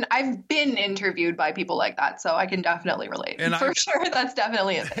 I've been interviewed by people like that, so I can definitely relate. And for sure, that's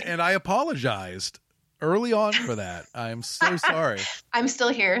definitely a thing. And I apologized early on for that. I'm so sorry. I'm still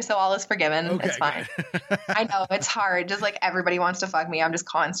here, so all is forgiven. Okay, it's fine. I know, it's hard. Just like everybody wants to fuck me. I'm just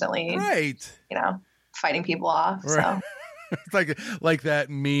constantly, fighting people off. Right. So it's like that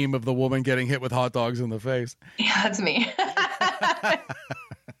meme of the woman getting hit with hot dogs in the face. Yeah, that's me.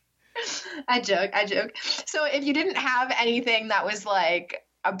 I joke. So if you didn't have anything that was like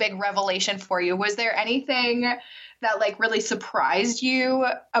a big revelation for you, was there anything that like really surprised you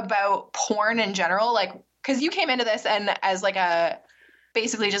about porn in general? Like, because you came into this and as like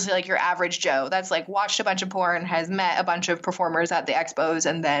basically just like your average Joe that's like watched a bunch of porn, has met a bunch of performers at the expos,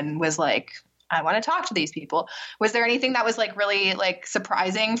 and then was like, I want to talk to these people. Was there anything that was like really like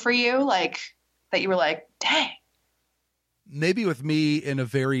surprising for you? Like that you were like, dang. Maybe with me in a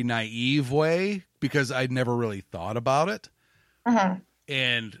very naive way, because I'd never really thought about it. Uh-huh.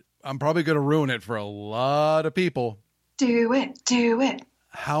 And I'm probably going to ruin it for a lot of people. Do it.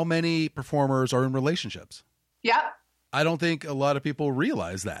 How many performers are in relationships? Yep. I don't think a lot of people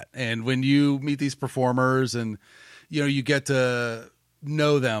realize that. And when you meet these performers and, you get to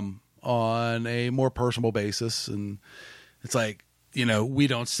know them on a more personal basis, and it's like, we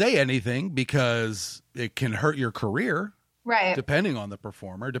don't say anything because it can hurt your career. Right. Depending on the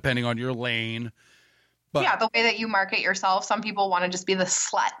performer, depending on your lane. But, yeah, the way that you market yourself, some people want to just be the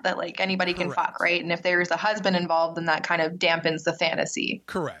slut that like anybody can fuck, right? And if there's a husband involved, then that kind of dampens the fantasy.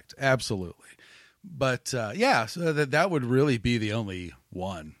 Correct. Absolutely. But yeah, so that would really be the only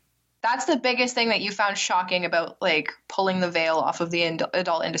one. That's the biggest thing that you found shocking about like pulling the veil off of the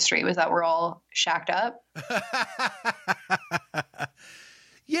adult industry, was that we're all shacked up.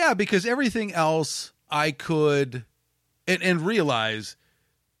 Yeah, because everything else I could and realize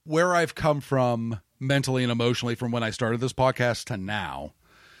where I've come from mentally and emotionally from when I started this podcast to now.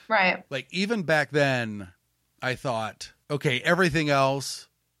 Right. Like even back then I thought, okay, everything else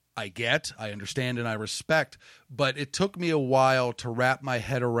I get, I understand, and I respect, but it took me a while to wrap my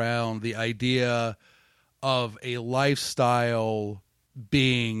head around the idea of a lifestyle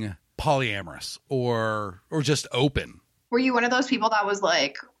being polyamorous or just open. Were you one of those people that was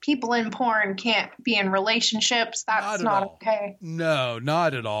like, people in porn can't be in relationships? That's not okay. No,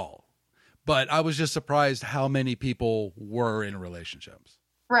 not at all. But I was just surprised how many people were in relationships.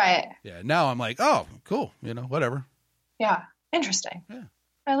 Right. Yeah. Now I'm like, oh, cool. Whatever. Yeah. Interesting. Yeah.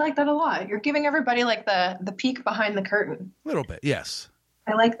 I like that a lot. You're giving everybody like the peek behind the curtain. A little bit. Yes.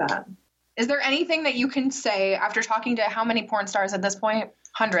 I like that. Is there anything that you can say after talking to how many porn stars at this point?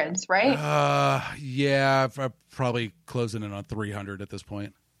 Hundreds, right? Yeah. I'm probably closing in on 300 at this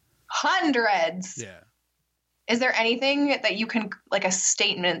point. Hundreds. Yeah. Is there anything that you can, like a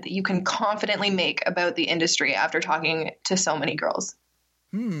statement that you can confidently make about the industry after talking to so many girls?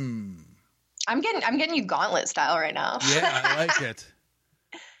 I'm getting you gauntlet style right now. Yeah, I like it.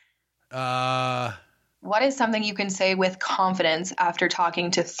 What is something you can say with confidence after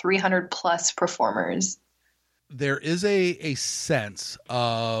talking to 300 plus performers? There is a sense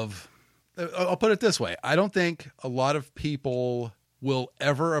of, I'll put it this way. I don't think a lot of people will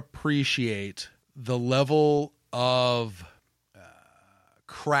ever appreciate the level of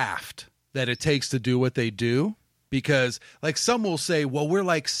craft that it takes to do what they do, because like some will say, well, we're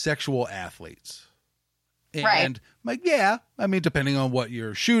like sexual athletes. And right. Like, yeah, I mean, depending on what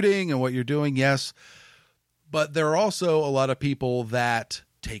you're shooting and what you're doing. Yes. But there are also a lot of people that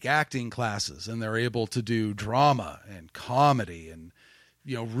take acting classes and they're able to do drama and comedy and,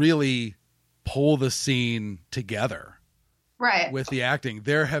 really pull the scene together. Right. With the acting.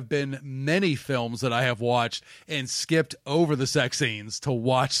 There have been many films that I have watched and skipped over the sex scenes to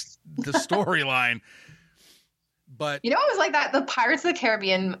watch the storyline. But it was like that. The Pirates of the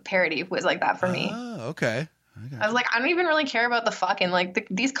Caribbean parody was like that for me. Oh, okay. I was like, I don't even really care about the fucking like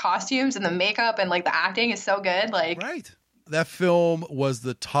these costumes and the makeup and like the acting is so good. Like, right. That film was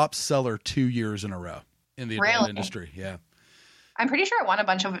the top seller 2 years in a row in the adult industry. Yeah. I'm pretty sure it won a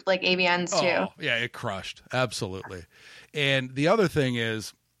bunch of like AVNs too. Oh, yeah, it crushed. Absolutely. And the other thing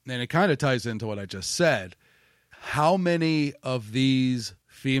is, and it kind of ties into what I just said, how many of these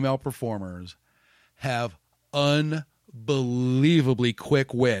female performers have unbelievably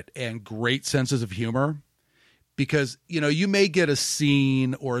quick wit and great senses of humor? Because, you may get a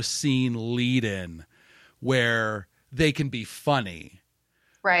scene or a scene lead in where they can be funny.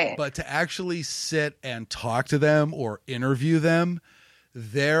 Right. But to actually sit and talk to them or interview them,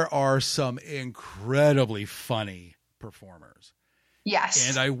 there are some incredibly funny performers. Yes.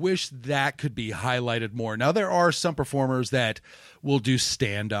 And I wish that could be highlighted more. Now, there are some performers that will do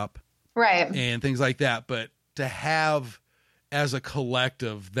stand-up. Right. And things like that. But to have, as a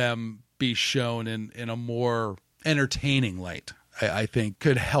collective, them be shown in a more entertaining light, I think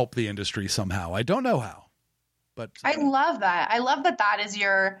could help the industry somehow. I don't know how. But I love that. I love that is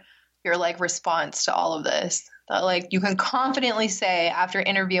your like response to all of this. That like you can confidently say after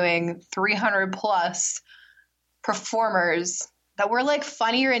interviewing 300 plus performers that we're like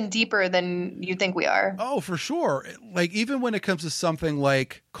funnier and deeper than you think we are. Oh, for sure. Like even when it comes to something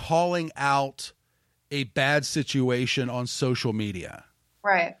like calling out a bad situation on social media.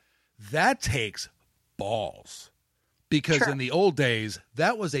 Right. That takes balls. Because in the old days,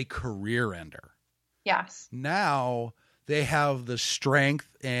 that was a career ender. Yes. Now they have the strength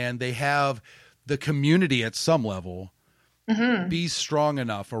and they have the community at some level be strong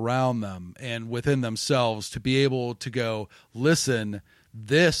enough around them and within themselves to be able to go, listen,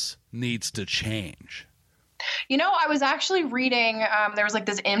 this needs to change. I was actually reading, there was like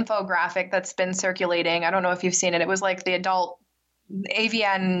this infographic that's been circulating. I don't know if you've seen it. It was like the adult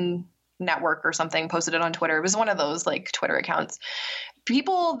AVN network or something posted it on Twitter. It was one of those like Twitter accounts.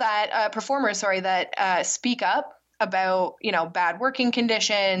 People that performers, that speak up about, bad working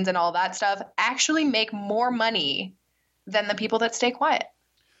conditions and all that stuff actually make more money than the people that stay quiet.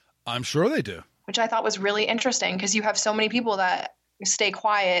 I'm sure they do. Which I thought was really interesting because you have so many people that stay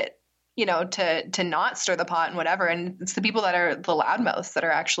quiet, to not stir the pot and whatever. And it's the people that are the loudmouths that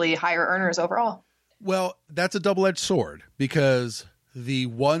are actually higher earners overall. Well, that's a double-edged sword, because the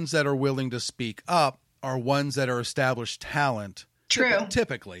ones that are willing to speak up are ones that are established talent. True.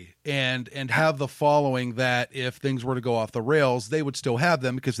 Typically, and have the following that if things were to go off the rails, they would still have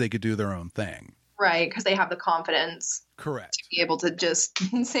them because they could do their own thing. Right, because they have the confidence. Correct. To be able to just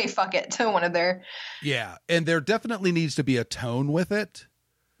say fuck it to one of their... Yeah, and there definitely needs to be a tone with it.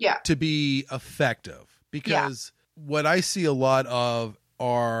 Yeah. To be effective. Because what I see a lot of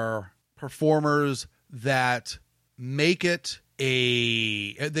are performers that make it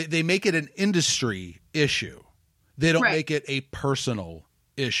they make it an industry issue. They don't make it a personal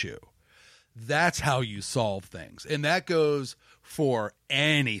issue. That's how you solve things. And that goes for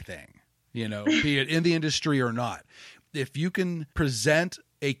anything, you know, be it in the industry or not. If you can present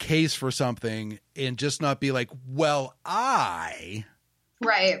a case for something and just not be like, well,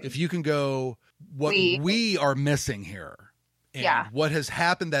 if you can go, what we are missing here and what has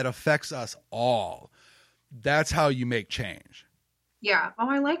happened that affects us all, that's how you make change. Yeah. Oh,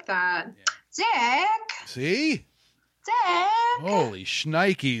 I like that. Yeah. Dick. See? Dick. Holy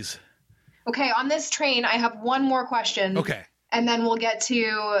shnikes. Okay, on this train, I have one more question. Okay. And then we'll get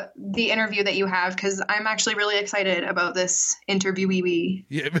to the interview that you have, because I'm actually really excited about this interviewee.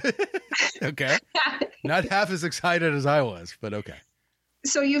 Yeah. Okay. Not half as excited as I was, but okay.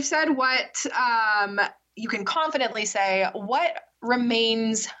 So you've said what you can confidently say. What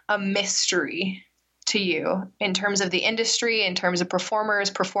remains a mystery to you in terms of the industry, in terms of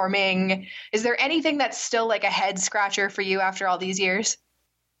performers performing? Is there anything that's still like a head scratcher for you after all these years?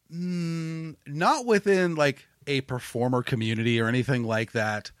 Not within like a performer community or anything like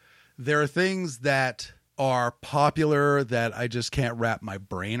that. There are things that are popular that I just can't wrap my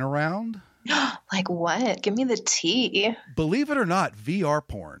brain around. Like what? Give me the tea. Believe it or not, VR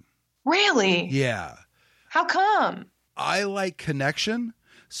porn. Really? Yeah. How come? I like connection.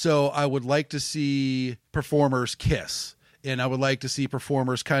 So I would like to see performers kiss, and I would like to see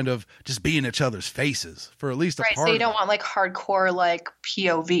performers kind of just be in each other's faces for at least a part. So you don't want like hardcore like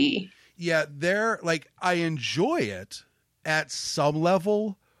POV. Yeah, they're like, I enjoy it at some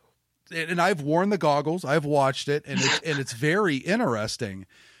level, and I've worn the goggles, I've watched it, and it's very interesting.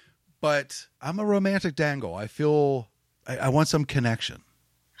 But I'm a romantic dangle. I feel I want some connection.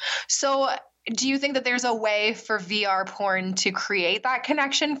 So do you think that there's a way for VR porn to create that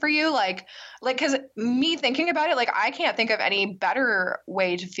connection for you? Like, because me thinking about it, like, I can't think of any better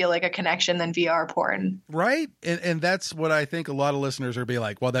way to feel like a connection than VR porn. Right. And that's what I think a lot of listeners are be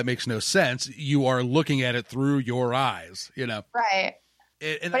like, well, that makes no sense. You are looking at it through your eyes, you know? Right.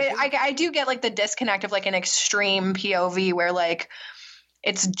 I do get like the disconnect of like an extreme POV where like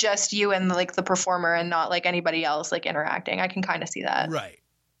it's just you and like the performer and not like anybody else like interacting. I can kind of see that. Right.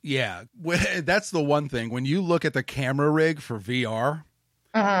 Yeah, that's the one thing. When you look at the camera rig for VR,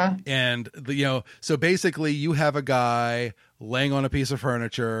 and so basically you have a guy laying on a piece of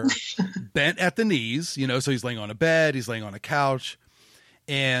furniture, bent at the knees, so he's laying on a bed, he's laying on a couch,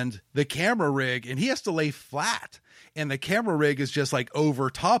 and the camera rig, and he has to lay flat, and the camera rig is just like over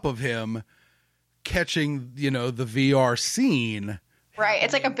top of him, catching the VR scene. Right,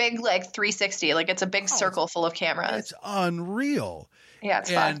 it's like a big like 360, like it's a big circle full of cameras. It's unreal. Yeah,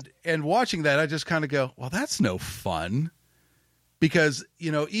 it's fun. And watching that, I just kind of go, well, that's no fun. Because,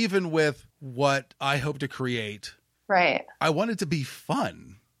 even with what I hope to create, right, I want it to be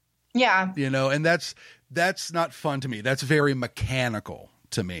fun. Yeah. And that's not fun to me. That's very mechanical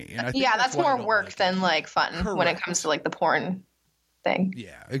to me. And I think that's more work than like fun. Correct. When it comes to like the porn thing.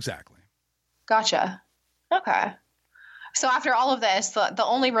 Yeah, exactly. Gotcha. Okay. So after all of this, the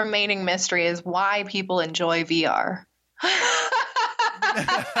only remaining mystery is why people enjoy VR.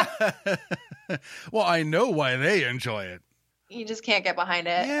 Well, I know why they enjoy it. You just can't get behind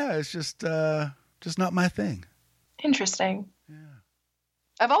it. Yeah, it's just not my thing. Interesting. Yeah.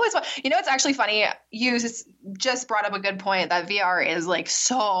 I've always, it's actually funny. You just brought up a good point that VR is like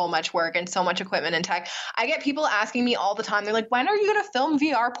so much work and so much equipment and tech. I get people asking me all the time. They're like, when are you going to film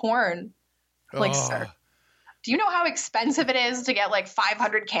VR porn? Like, sir, do you know how expensive it is to get like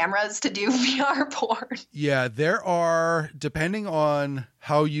 500 cameras to do VR porn? Yeah, there are, depending on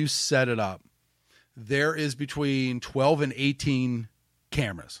how you set it up, there is between 12 and 18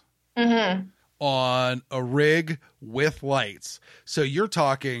 cameras on a rig with lights. So you're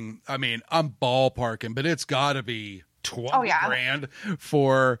talking, I'm ballparking, but it's got to be $20,000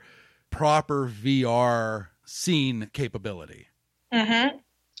 for proper VR scene capability.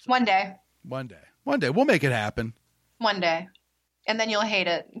 One day. We'll make it happen. One day. And then you'll hate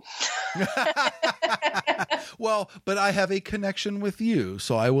it. Well, but I have a connection with you,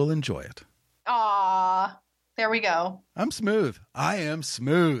 so I will enjoy it. Aw. There we go. I'm smooth. I am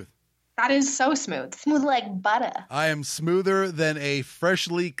smooth. That is so smooth. Smooth like butter. I am smoother than a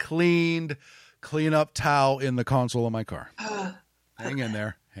freshly cleaned clean-up towel in the console of my car. Hang in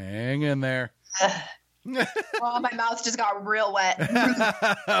there. Hang in there. Oh, my mouth just got real wet.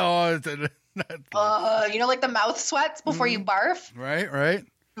 Oh, You know, like the mouth sweats before you barf? right.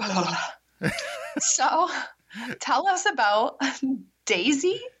 So, tell us about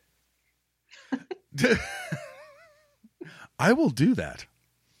Daisy. I will do that.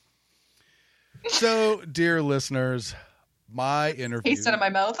 So, dear listeners, my interview. Taste out of my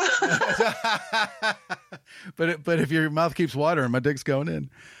mouth. But if your mouth keeps watering, my dick's going in.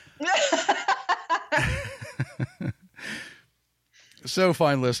 So,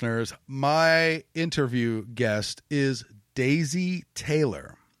 fine listeners, my interview guest is Daisy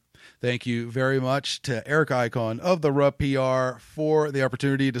Taylor. Thank you very much to Eric Icon of the Rupp PR for the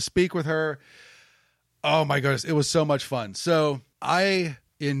opportunity to speak with her. Oh my goodness, it was so much fun. So I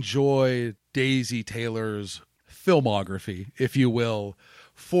enjoyed Daisy Taylor's filmography, if you will,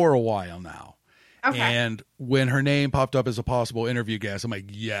 for a while now. Okay. And when her name popped up as a possible interview guest, I'm like,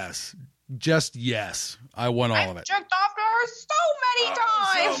 yes, just yes. I want all of it. Checked off her so many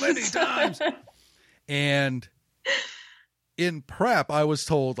times. So many times. And in prep, I was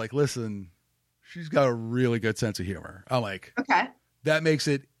told, like, listen, she's got a really good sense of humor. I'm like, Okay. that makes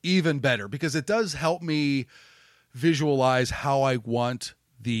it even better because it does help me visualize how I want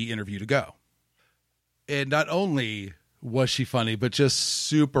the interview to go. And not only was she funny, but just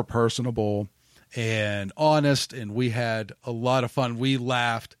super personable and honest. And we had a lot of fun. We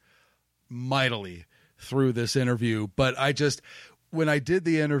laughed mightily through this interview. But when I did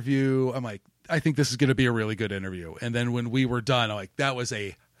the interview, I'm like, I think this is going to be a really good interview. And then when we were done, I'm like, that was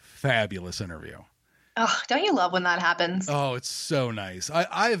a fabulous interview. Oh, don't you love when that happens? Oh, it's so nice.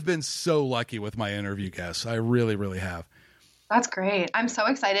 I've been so lucky with my interview guests. I really, really have. That's great. I'm so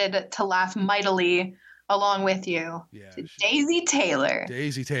excited to laugh mightily along with you. Yeah, Daisy Taylor.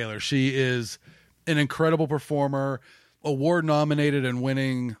 Daisy Taylor. She is an incredible performer, award nominated and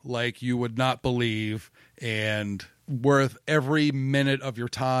winning like you would not believe, and worth every minute of your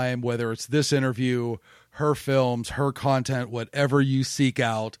time, whether it's this interview, her films, her content, whatever you seek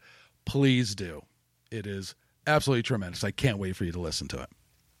out, please do. It is absolutely tremendous. I can't wait for you to listen to it.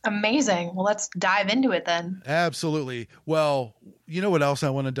 Amazing. Well, let's dive into it then. Absolutely. Well, you know what else I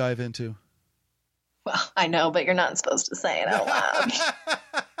want to dive into? Well, I know, but you're not supposed to say it out loud.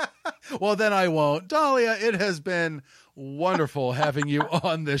 Well, then I won't. Dahlia, it has been wonderful having you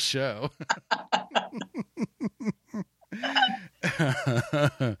on this show.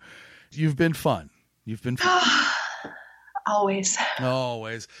 You've been fun. You've been fun. Always.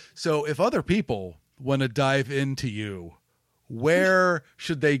 Always. So if other people want to dive into you, where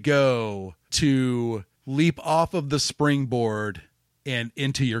should they go to leap off of the springboard and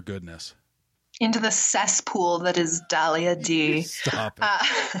into your goodness? Into the cesspool that is Dahlia Dee. Stop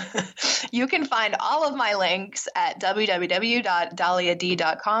it. You can find all of my links at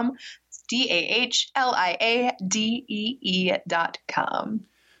www.dahliadee.com. DAHLIADEE.com.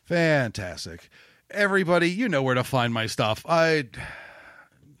 Fantastic. Everybody, you know where to find my stuff.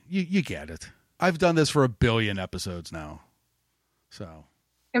 You get it. I've done this for 1 billion episodes now. So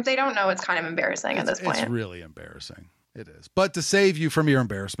If they don't know, it's kind of embarrassing at this point. It's really embarrassing. It is. But to save you from your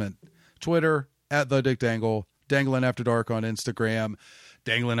embarrassment, Twitter at the Dick Dangle, Dangling After Dark on Instagram,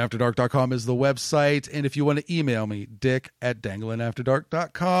 danglingafterdark.com is the website. And if you want to email me,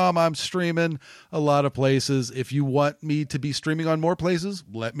 dick@danglingafterdark.com. I'm streaming a lot of places. If you want me to be streaming on more places,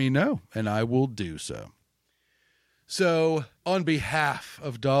 let me know and I will do so. So on behalf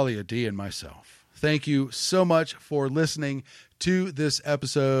of Dahlia Dee and myself, thank you so much for listening to this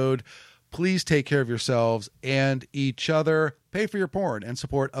episode. Please take care of yourselves and each other. Pay for your porn and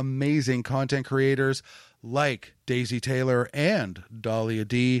support amazing content creators like Daisy Taylor and Dahlia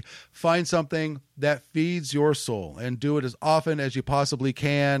Dee. Find something that feeds your soul and do it as often as you possibly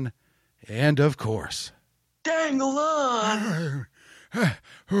can. And of course, Dangle on. Oh,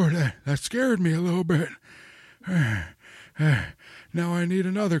 that scared me a little bit. Now I need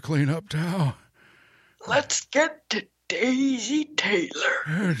another cleanup towel. Let's get to Daisy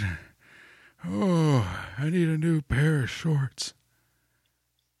Taylor. Oh, I need a new pair of shorts.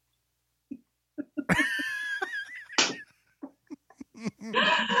 You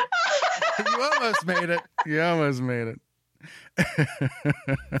almost made it. You almost made it.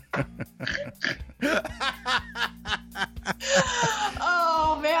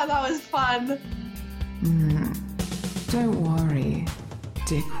 Oh, man, that was fun. Don't worry,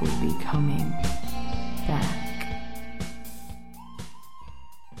 Dick will be coming back.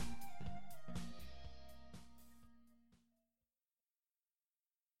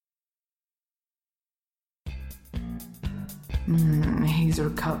 He's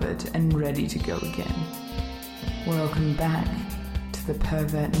recovered and ready to go again. Welcome back to the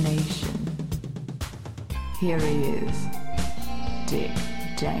Pervert Nation. Here he is, Dick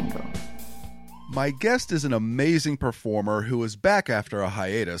Dangle. My guest is an amazing performer who is back after a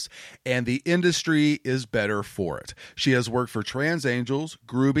hiatus, and the industry is better for it. She has worked for Trans Angels,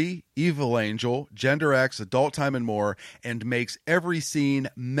 Groovy, Evil Angel, Gender X, Adult Time, and more, and makes every scene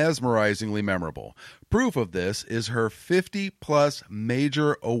mesmerizingly memorable. Proof of this is her 50-plus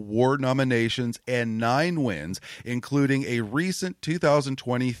major award nominations and 9 wins, including a recent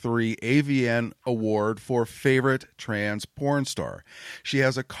 2023 AVN Award for Favorite Trans Porn Star. She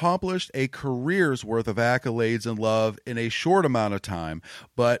has accomplished a career's worth of accolades and love in a short amount of time,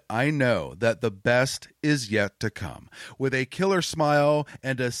 but I know that the best is yet to come. With a killer smile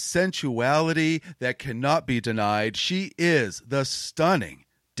and a sensuality that cannot be denied, she is the stunning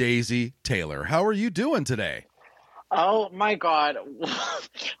Daisy Taylor. How are you doing today? Oh my God.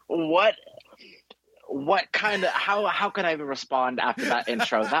 What kind of, how can I even respond after that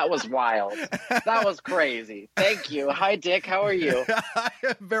intro? That was wild. That was crazy. Thank you. Hi, Dick. How are you? I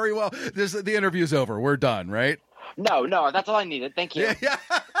am very well. The interview's over. We're done, right? No, that's all I needed. Thank you. Yeah.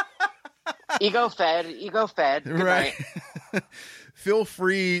 Ego fed. Good right. night. Feel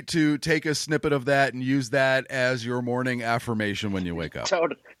free to take a snippet of that and use that as your morning affirmation when you wake up.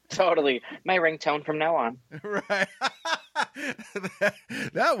 Totally. My ringtone from now on. Right.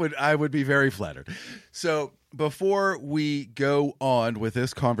 I would be very flattered. So before we go on with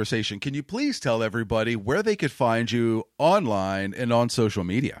this conversation, can you please tell everybody where they could find you online and on social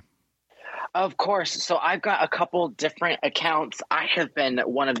media? Of course. So I've got a couple different accounts. I have been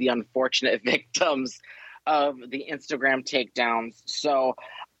one of the unfortunate victims of the Instagram takedowns. So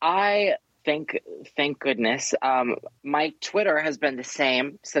I thank goodness. My Twitter has been the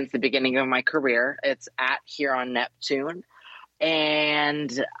same since the beginning of my career. It's at Here on Neptune.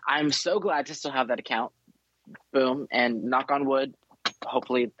 And I'm so glad to still have that account. Boom. And knock on wood,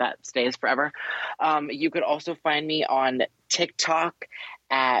 hopefully that stays forever. You could also find me on TikTok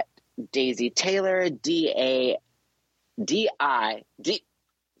at Daisy Taylor, D-A-D-I-D.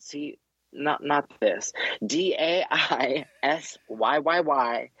 See, not this.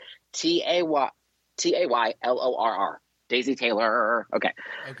 DAISYYYTAYLORR. Daisy Taylor. Okay.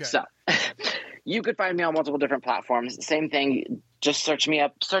 So you could find me on multiple different platforms. Same thing. Just search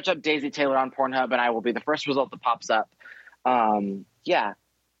up Daisy Taylor on Pornhub, and I will be the first result that pops up. Yeah.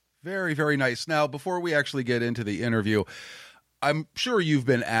 Very, very nice. Now, before we actually get into the interview, I'm sure you've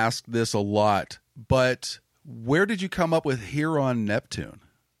been asked this a lot, but where did you come up with Here on Neptune?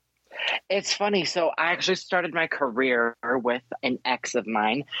 It's funny. So I actually started my career with an ex of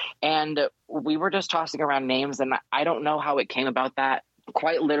mine, and we were just tossing around names, and I don't know how it came about that.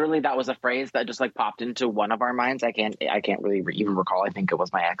 Quite literally, that was a phrase that just like popped into one of our minds. I can't really even recall. I think it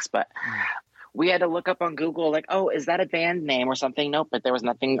was my ex, but we had to look up on Google, like, oh, is that a band name or something? Nope, but there was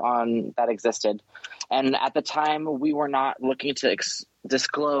nothing on that existed. And at the time, we were not looking to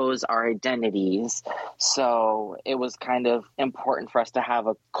disclose our identities. So it was kind of important for us to have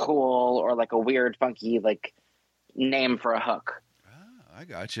a cool or like a weird, funky, like name for a hook. Ah, I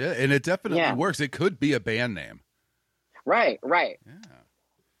gotcha. And it definitely works. It could be a band name. Right. Yeah.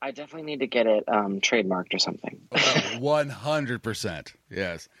 I definitely need to get it trademarked or something. 100%.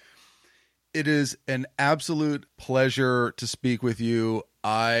 Yes. It is an absolute pleasure to speak with you.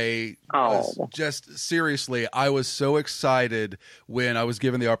 I was so excited when I was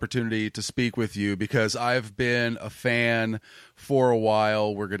given the opportunity to speak with you because I've been a fan for a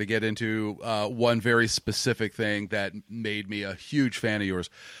while. We're going to get into one very specific thing that made me a huge fan of yours.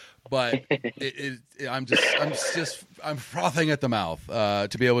 But I'm frothing at the mouth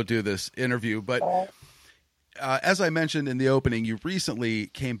to be able to do this interview. But as I mentioned in the opening, you recently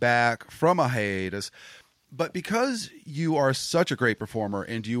came back from a hiatus. But because you are such a great performer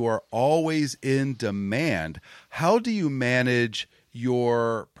and you are always in demand, how do you manage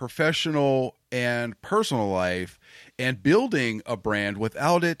your professional and personal life and building a brand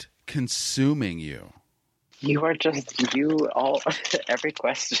without it consuming you? Every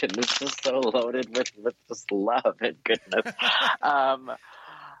question is just so loaded with just love and goodness.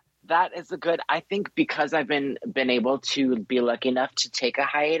 That is I think because I've been able to be lucky enough to take a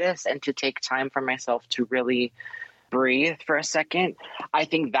hiatus and to take time for myself to really breathe for a second. I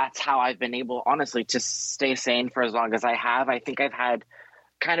think that's how I've been able, honestly, to stay sane for as long as I have. I think I've had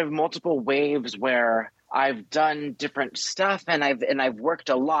kind of multiple waves where I've done different stuff and I've worked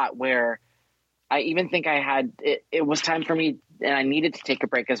a lot where I even think it was time for me and I needed to take a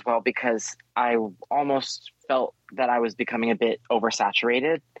break as well because I almost felt that I was becoming a bit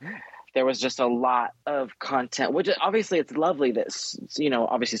oversaturated. there was just a lot of content, which obviously it's lovely that,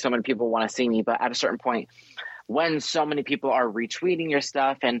 obviously so many people want to see me, but at a certain point, when so many people are retweeting your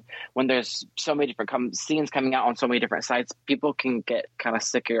stuff and when there's so many different scenes coming out on so many different sites, people can get kind of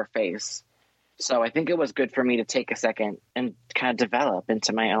sick of your face. So I think it was good for me to take a second and kind of develop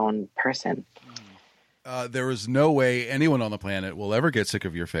into my own person. There is no way anyone on the planet will ever get sick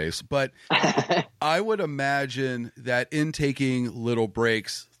of your face, but I would imagine that in taking little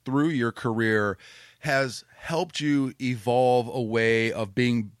breaks through your career has helped you evolve a way of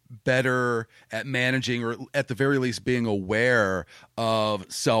being better at managing, or at the very least being aware of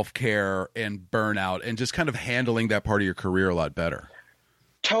self-care and burnout and just kind of handling that part of your career a lot better.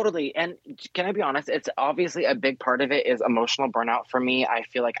 Totally. And can I be honest? It's obviously a big part of it is emotional burnout for me. I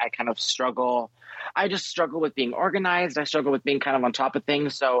feel like I kind of struggle. I just struggle with being organized. I struggle with being kind of on top of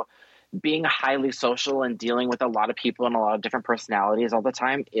things. So being highly social and dealing with a lot of people and a lot of different personalities all the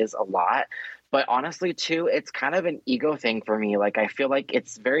time is a lot. But honestly, too, it's kind of an ego thing for me. Like, I feel like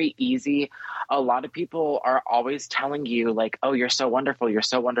it's very easy. A lot of people are always telling you, like, oh, you're so wonderful. You're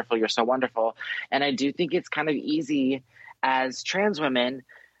so wonderful. You're so wonderful. And I do think it's kind of easy as trans women.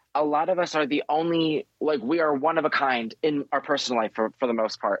 A lot of us are the only, like, we are one of a kind in our personal life for the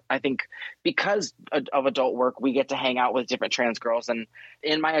most part. I think because of adult work, we get to hang out with different trans girls. And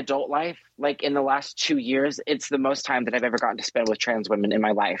in my adult life, like in the last 2 years, it's the most time that I've ever gotten to spend with trans women in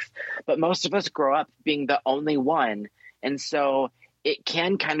my life. But most of us grow up being the only one. And so it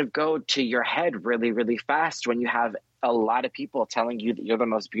can kind of go to your head really, really fast when you have a lot of people telling you that you're the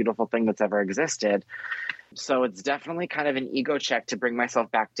most beautiful thing that's ever existed. So it's definitely kind of an ego check to bring myself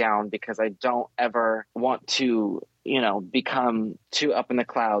back down, because I don't ever want to, become too up in the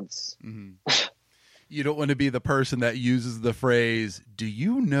clouds. Mm-hmm. You don't want to be the person that uses the phrase, "Do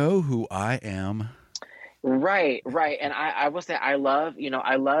you know who I am?" Right. And I will say I love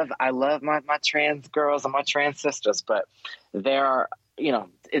my trans girls and my trans sisters, but they're,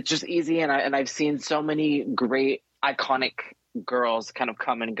 it's just easy. And I've seen so many great iconic girls kind of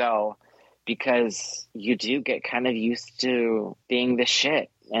come and go, because you do get kind of used to being the shit,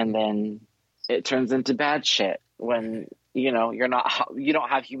 and then it turns into bad shit when, you don't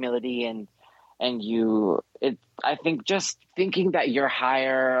have humility and I think just thinking that you're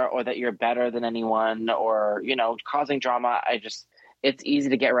higher or that you're better than anyone or, causing drama, it's easy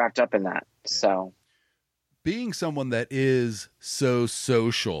to get wrapped up in that. So being someone that is so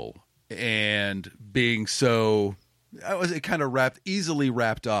social and being so, I was kind of easily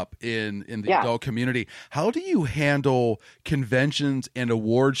wrapped up in the adult community. How do you handle conventions and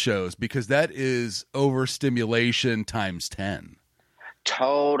award shows? Because that is overstimulation times 10.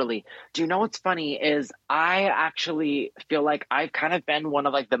 Totally. Do you know what's funny is I actually feel like I've kind of been one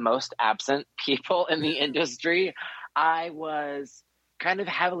of like the most absent people in the industry. I was kind of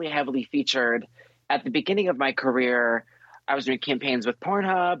heavily featured at the beginning of my career. I was doing campaigns with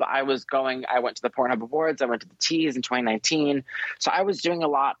Pornhub. I went to the Pornhub Awards. I went to the Tees in 2019. So I was doing a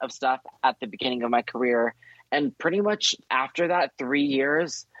lot of stuff at the beginning of my career. And pretty much after that 3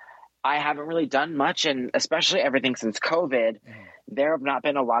 years, I haven't really done much. And especially everything since COVID, there have not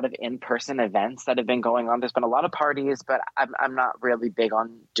been a lot of in-person events that have been going on. There's been a lot of parties, but I'm not really big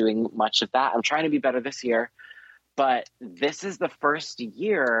on doing much of that. I'm trying to be better this year. But this is the first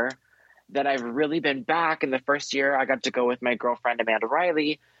year that I've really been back. In the first year, I got to go with my girlfriend, Amanda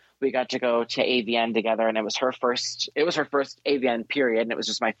Riley. We got to go to AVN together, and it was her first AVN period, and it was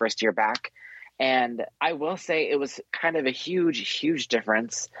just my first year back. And I will say it was kind of a huge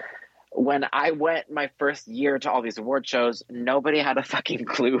difference. When I went my first year to all these award shows, nobody had a fucking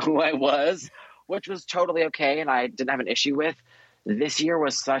clue who I was, which was totally okay, and I didn't have an issue with. This year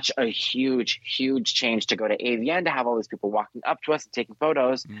was such a huge change to go to AVN, to have all these people walking up to us and taking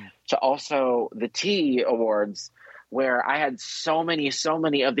photos, to also the T Awards, where I had so many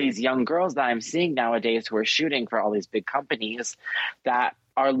of these young girls that I'm seeing nowadays who are shooting for all these big companies that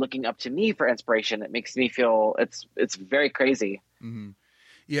are looking up to me for inspiration. It makes me feel it's very crazy. Mm-hmm.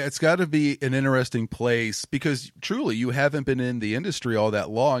 Yeah, it's got to be an interesting place, because truly you haven't been in the industry all that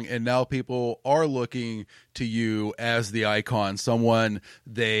long, and now people are looking to you as the icon, someone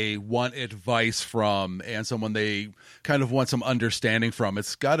they want advice from and someone they kind of want some understanding from.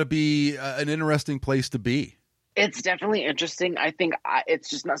 It's got to be an interesting place to be. It's definitely interesting. I think it's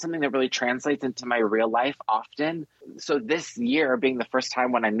just not something that really translates into my real life often. So this year being the first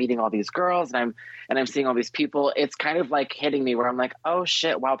time when I'm meeting all these girls and I'm seeing all these people, it's kind of like hitting me where I'm like, oh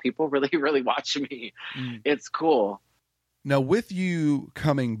shit, wow, people really watch me. It's cool. Now, with you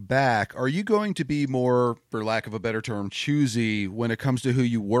coming back, are you going to be more, for lack of a better term, choosy when it comes to who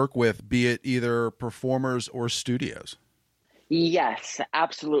you work with, be it either performers or studios? Yes,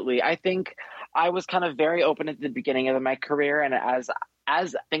 absolutely. I think I was kind of very open at the beginning of my career, and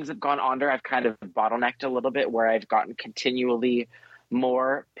as things have gone on, I've kind of bottlenecked a little bit where I've gotten continually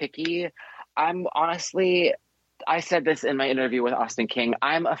more picky. I'm honestly, I said this in my interview with Austin King,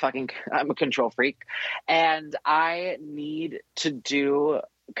 I'm a control freak, and I need to do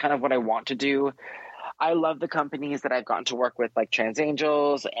kind of what I want to do. I love the companies that I've gotten to work with, like Trans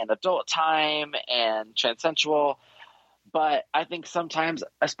Angels and Adult Time and Transensual. But I think sometimes,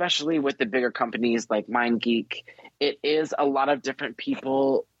 especially with the bigger companies like MindGeek, it is a lot of different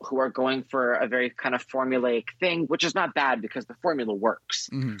people who are going for a very kind of formulaic thing, which is not bad because the formula works.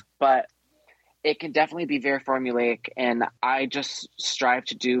 Mm-hmm. But it can definitely be very formulaic. And I just strive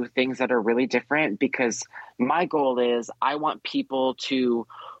to do things that are really different because my goal is I want people to,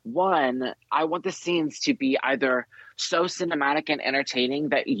 I want the scenes to be either so cinematic and entertaining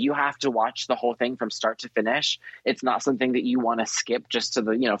that you have to watch the whole thing from start to finish. It's not something that you want to skip just to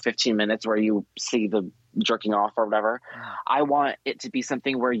the 15 minutes where you see the jerking off or whatever. I want it to be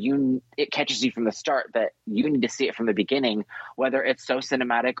something where it catches you from the start, that you need to see it from the beginning, whether it's so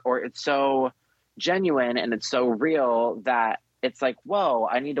cinematic or it's so genuine and it's so real that it's like, whoa,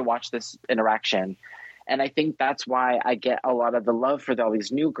 I need to watch this interaction. And I think that's why I get a lot of the love for all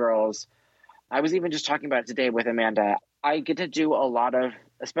these new girls. I was even just talking about it today with Amanda. I get to do a lot of,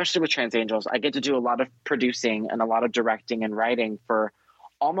 especially with Trans Angels, I get to do a lot of producing and a lot of directing and writing for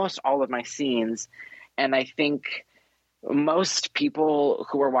almost all of my scenes. And I think most people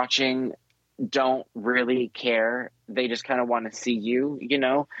who are watching don't really care. They just kind of want to see you,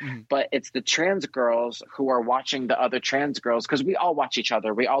 mm-hmm. But it's the trans girls who are watching the other trans girls, because we all watch each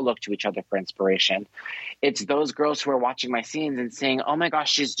other. We all look to each other for inspiration. It's those girls who are watching my scenes and saying, oh my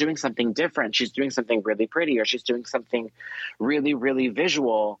gosh, she's doing something different. She's doing something really pretty, or she's doing something really, really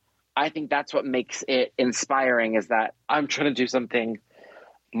visual. I think that's what makes it inspiring, is that I'm trying to do something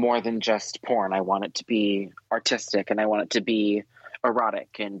more than just porn. I want it to be artistic, and I want it to be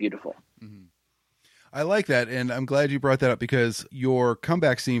erotic and beautiful. Mm-hmm. I like that, and I'm glad you brought that up, because your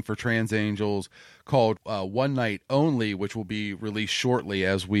comeback scene for Trans Angels, called One Night Only, which will be released shortly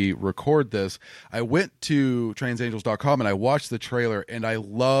as we record this, I went to transangels.com and I watched the trailer, and I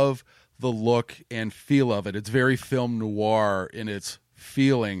love the look and feel of it. It's very film noir in its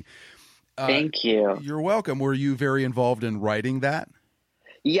feeling. Thank you. You're welcome. Were you very involved in writing that?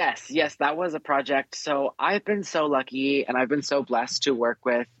 Yes, that was a project. So I've been so lucky, and I've been so blessed to work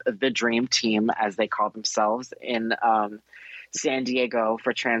with the Dream Team, as they call themselves, in San Diego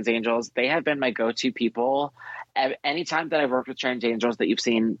for Trans Angels. They have been my go-to people. Anytime that I've worked with Trans Angels that you've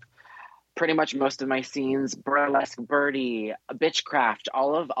seen, pretty much most of my scenes, Burlesque Birdie, Bitchcraft,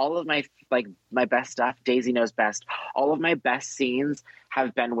 all of my best stuff, Daisy Knows Best, all of my best scenes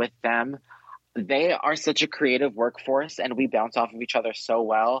have been with them. They are such a creative workforce, and we bounce off of each other so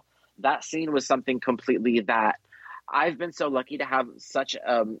well. That scene was something completely that I've been so lucky to have such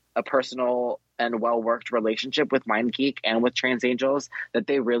a personal and well-worked relationship with MindGeek and with Trans Angels, that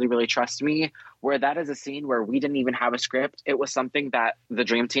they really, really trust me, where that is a scene where we didn't even have a script. It was something that the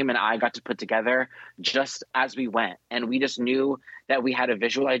Dream Team and I got to put together just as we went. And we just knew that we had a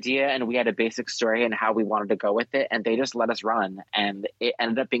visual idea and we had a basic story and how we wanted to go with it. And they just let us run. And it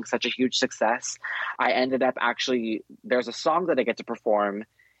ended up being such a huge success. I ended up there's a song that I get to perform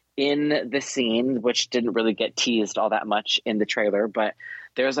in the scene, which didn't really get teased all that much in the trailer, but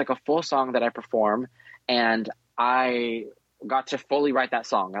there's like a full song that I perform, and I got to fully write that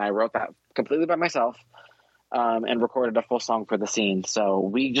song, and I wrote that completely by myself, and recorded a full song for the scene. So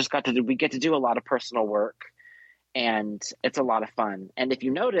we get to do a lot of personal work, and it's a lot of fun. And if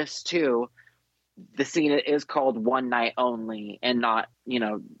you notice too, the scene is called One Night Only, and not,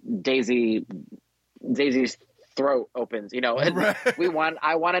 Daisy's throat opens, and right.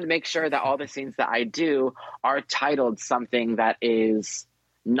 I wanted to make sure that all the scenes that I do are titled something that is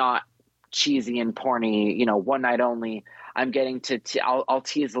not cheesy and porny. One Night Only, I'm getting to I'll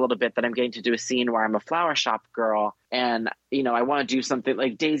tease a little bit that I'm getting to do a scene where I'm a flower shop girl, and I want to do something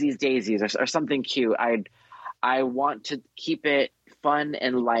like Daisy's Daisies or something cute. I want to keep it fun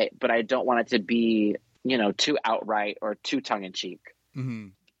and light, but I don't want it to be too outright or too tongue-in-cheek. Mm-hmm.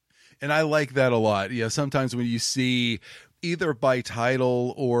 And I like that a lot. Yeah, sometimes when you see, either by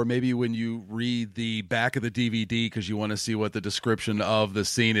title or maybe when you read the back of the DVD because you want to see what the description of the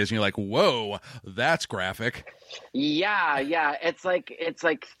scene is, and you're like, whoa, that's graphic. Yeah. It's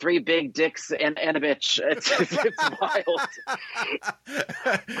like three big dicks and a bitch. It's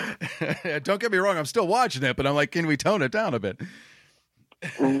wild. Don't get me wrong, I'm still watching it, but I'm like, can we tone it down a bit?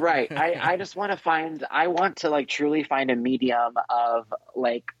 Right. I just want to truly find a medium of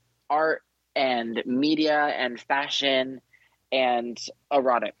art and media and fashion and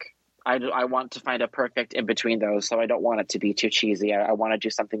erotic. I want to find a perfect in between those, so I don't want it to be too cheesy. I want to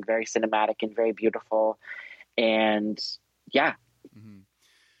do something very cinematic and very beautiful, and yeah. Mm-hmm.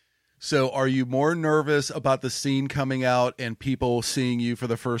 So are you more nervous about the scene coming out and people seeing you for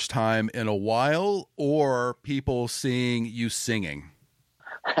the first time in a while, or people seeing you singing?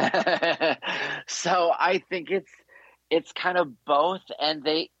 So I think it's kind of both, and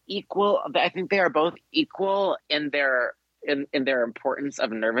I think they are both equal in their importance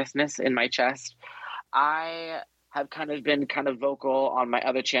of nervousness in my chest. I have been vocal on my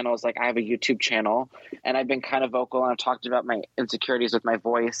other channels. Like, I have a YouTube channel, and I've been kind of vocal, and I've talked about my insecurities with my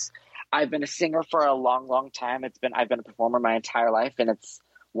voice. I've been a singer for a long, long time. I've been a performer my entire life, and it's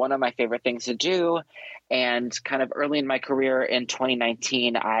one of my favorite things to do. And kind of early in my career in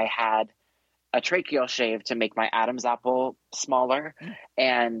 2019, I had a tracheal shave to make my Adam's apple smaller.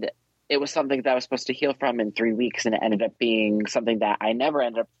 And it was something that I was supposed to heal from in 3 weeks, and it ended up being something that I never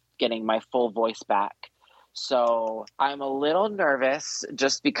ended up getting my full voice back. So I'm a little nervous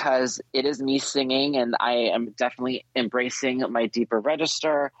just because it is me singing, and I am definitely embracing my deeper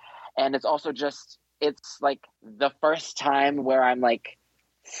register. And it's also it's like the first time where I'm like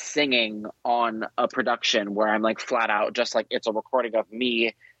singing on a production where I'm like flat out, just like it's a recording of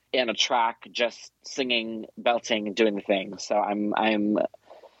me in a track, just singing, belting, and doing the thing. So I'm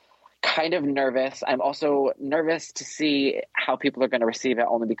kind of nervous. I'm also nervous to see how people are going to receive it,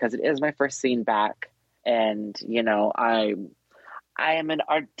 only because it is my first scene back. And, I am an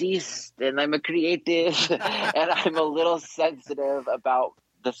artiste, and I'm a creative, and I'm a little sensitive about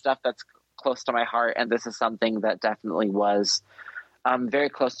the stuff that's close to my heart. And this is something that definitely was very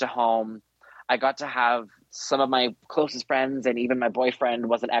close to home. I got to have some of my closest friends, and even my boyfriend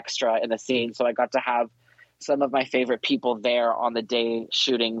was an extra in the scene. So I got to have some of my favorite people there on the day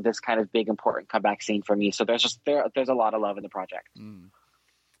shooting this kind of big, important comeback scene for me. So there's a lot of love in the project.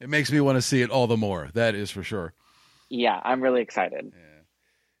 It makes me want to see it all the more. That is for sure. Yeah, I'm really excited. Yeah.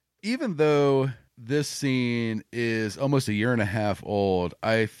 Even though this scene is almost a year and a half old,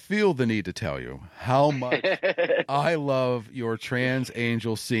 I feel the need to tell you how much I love your trans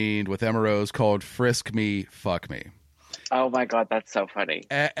angel scene with Emma Rose called Frisk Me, Fuck Me. Oh my God, that's so funny.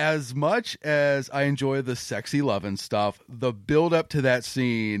 As much as I enjoy the sexy loving stuff, the build up to that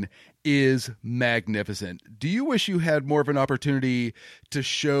scene is magnificent. Do you wish you had more of an opportunity to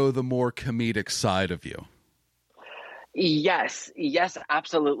show the more comedic side of you? Yes,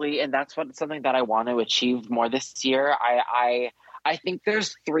 absolutely. And that's something that I want to achieve more this year. I think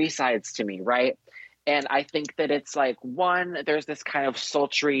there's three sides to me, right? And I think that it's like, one, there's this kind of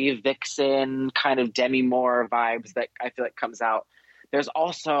sultry vixen kind of Demi Moore vibes that I feel like comes out. There's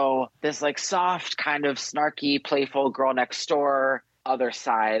also this like soft kind of snarky, playful girl next door other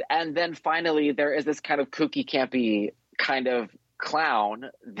side. And then finally there is this kind of kooky, campy kind of clown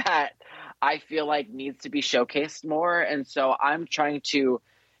that I feel like needs to be showcased more. And so I'm trying to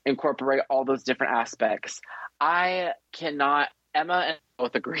incorporate all those different aspects. Emma and I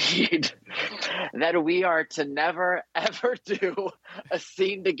both agreed that we are to never, ever do a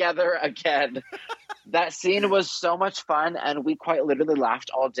scene together again. That scene was so much fun, and we quite literally laughed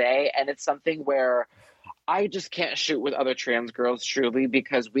all day. And it's something where I just can't shoot with other trans girls, truly,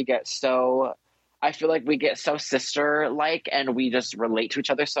 because I feel like we get so sister-like, and we just relate to each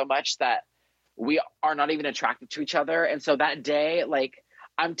other so much that we are not even attracted to each other. And so that day, like,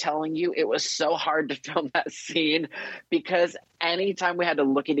 I'm telling you, it was so hard to film that scene, because anytime we had to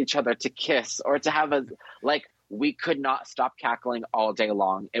look at each other to kiss or to have we could not stop cackling all day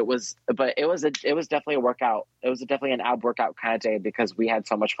long. It was definitely a workout. It was definitely an ab workout kind of day, because we had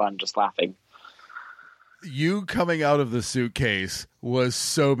so much fun just laughing. You coming out of the suitcase was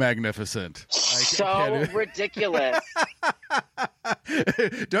so magnificent. So ridiculous.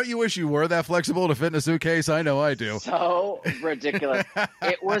 Don't you wish you were that flexible to fit in a suitcase? I know I do. So ridiculous.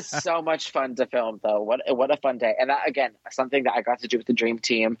 It was so much fun to film, though. What a fun day. And that, again, something that I got to do with the Dream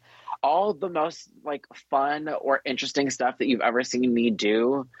Team. All the most like fun or interesting stuff that you've ever seen me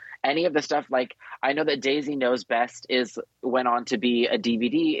do. Any of the stuff, like, I know that Daisy Knows Best went on to be a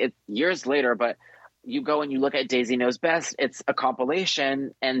DVD years later, but you go and you look at Daisy Knows Best, it's a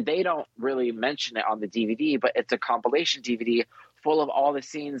compilation, and they don't really mention it on the DVD, but it's a compilation DVD full of all the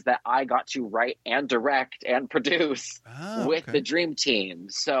scenes that I got to write and direct and produce with the Dream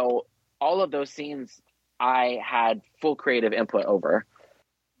Team. So all of those scenes I had full creative input over.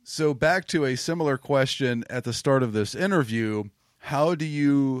 So back to a similar question at the start of this interview, how do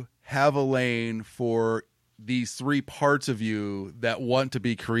you have a lane for these three parts of you that want to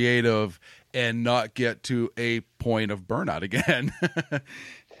be creative and not get to a point of burnout again?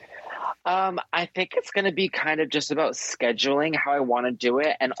 I think it's going to be kind of just about scheduling how I want to do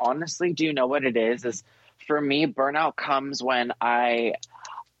it. And honestly, do you know what it is for me, burnout comes when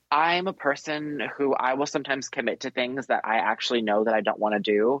I'm a person who I will sometimes commit to things that I actually know that I don't want to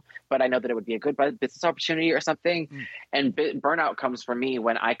do, but I know that it would be a good business opportunity or something. And burnout comes for me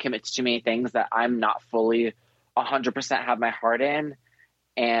when I commit to too many things that I'm not fully 100% have my heart in.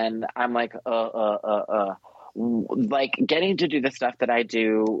 And I'm like, like getting to do the stuff that I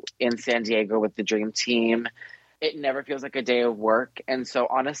do in San Diego with the Dream Team, it never feels like a day of work. And so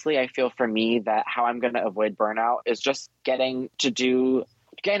honestly, I feel for me that how I'm going to avoid burnout is just getting to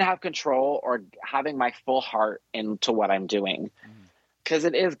have control or having my full heart into what I'm doing. Because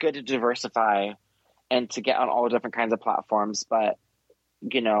it is good to diversify and to get on all different kinds of platforms. But,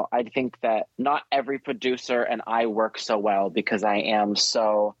 I think that not every producer and I work so well because I am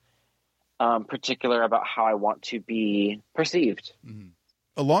so particular about how I want to be perceived.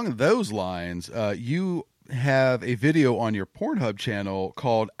 Along those lines, you have a video on your Pornhub channel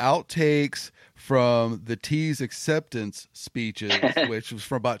called Outtakes from the T's Acceptance Speeches, which was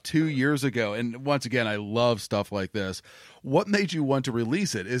from about 2 years ago. And once again, I love stuff like this. What made you want to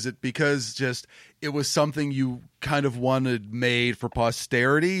release it? Is it because just it was something you kind of wanted made for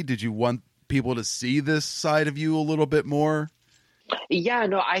posterity? Did you want people to see this side of you a little bit more? Yeah,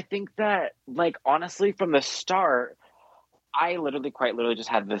 no, I think that, like, honestly, from the start, I quite literally just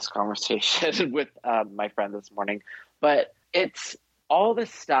had this conversation with my friend this morning, but it's all the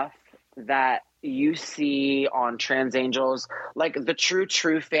stuff that you see on Trans Angels. Like, the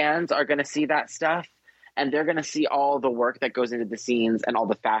true fans are going to see that stuff, and they're going to see all the work that goes into the scenes and all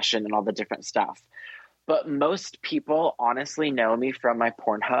the fashion and all the different stuff. But most people honestly know me from my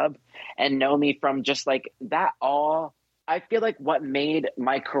Pornhub and know me from just like that all. I feel like what made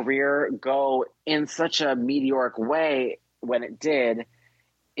my career go in such a meteoric way when it did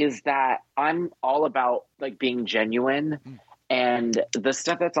is that I'm all about like being genuine, and the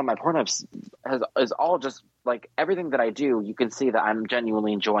stuff that's on my Pornhub is all just like everything that I do. You can see that I'm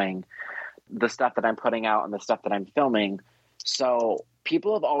genuinely enjoying the stuff that I'm putting out and the stuff that I'm filming. So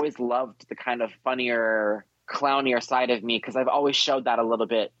people have always loved the kind of funnier, clownier side of me because I've always showed that a little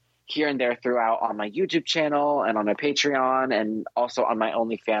bit here and there throughout on my YouTube channel and on my Patreon and also on my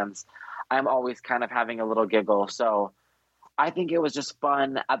OnlyFans. I'm always kind of having a little giggle. So I think it was just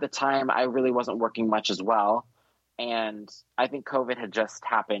fun. At the time, I really wasn't working much as well. And I think COVID had just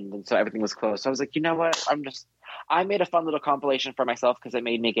happened. And so everything was closed. So I was like, you know what? I made a fun little compilation for myself because it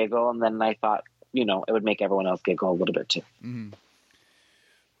made me giggle. And then I thought, it would make everyone else giggle a little bit too. Mm-hmm.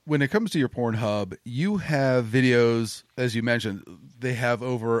 When it comes to your Pornhub, you have videos, as you mentioned, they have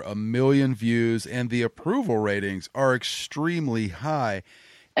over 1 million views and the approval ratings are extremely high.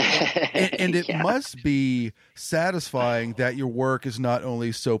 And it must be satisfying that your work is not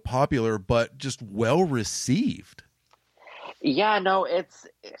only so popular, but just well received. Yeah, no, it's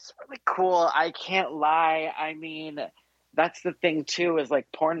really cool. I can't lie. I mean, that's the thing too, is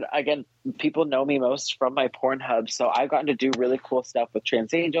like porn. Again, people know me most from my Pornhub. So I've gotten to do really cool stuff with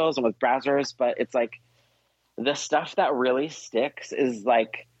Trans Angels and with Brazzers, but it's like the stuff that really sticks is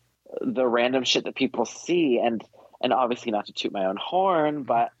like the random shit that people see. And obviously not to toot my own horn,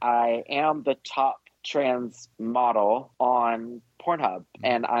 but I am the top trans model on Pornhub.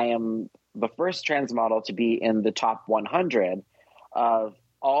 And I am the first trans model to be in the top 100 of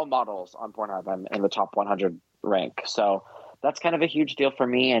all models on Pornhub. I'm in the top 100 rank. So that's kind of a huge deal for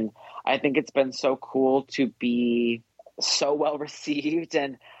me. And I think it's been so cool to be so well received.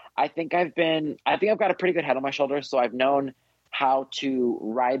 And I think I've got a pretty good head on my shoulders. So I've known how to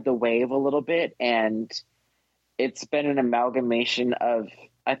ride the wave a little bit. And it's been an amalgamation of,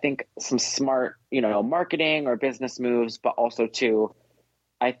 I think, some smart, marketing or business moves, but also too,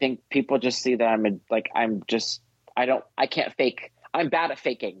 I think people just see that I can't fake. I'm bad at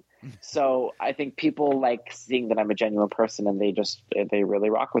faking. So I think people like seeing that I'm a genuine person, and they really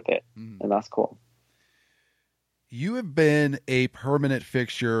rock with it. And that's cool. You have been a permanent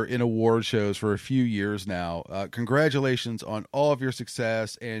fixture in award shows for a few years now. Congratulations on all of your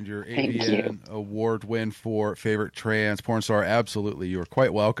success and your AVN award win for favorite trans porn star. Absolutely. You are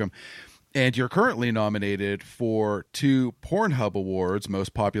quite welcome. And you're currently nominated for 2 Pornhub awards,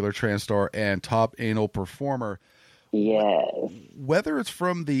 most popular trans star and top anal performer. Yes. Whether it's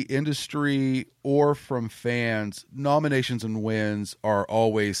from the industry or from fans, nominations and wins are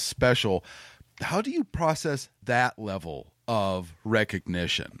always special. How do you process that level of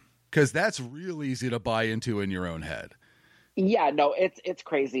recognition? Because that's real easy to buy into in your own head. Yeah, no, it's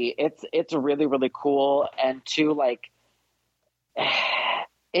crazy. It's really, really cool. And too, like,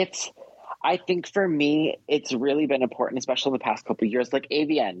 I think for me, it's really been important, especially in the past couple of years, like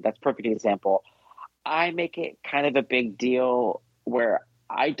AVN, that's a perfect example. I make it kind of a big deal where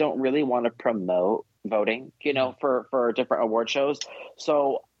I don't really want to promote voting, for different award shows.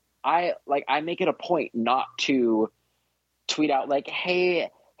 So I make it a point not to tweet out like, hey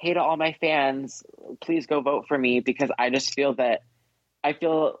to all my fans, please go vote for me, because I just feel that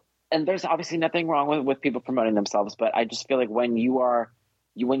and there's obviously nothing wrong with people promoting themselves, but I just feel like when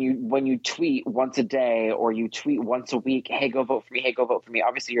you tweet once a day or you tweet once a week, hey, go vote for me, hey, go vote for me,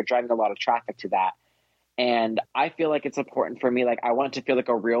 obviously you're driving a lot of traffic to that. And I feel like it's important for me. Like, I want it to feel like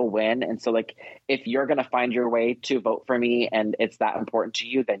a real win. And so, like, if you're going to find your way to vote for me and it's that important to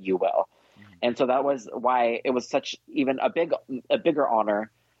you, then you will. Mm-hmm. And so that was why it was such even a bigger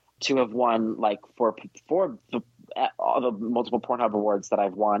honor to have won, like, for all the multiple Pornhub awards that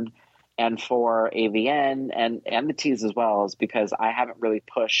I've won, and for AVN and the T's as well, is because I haven't really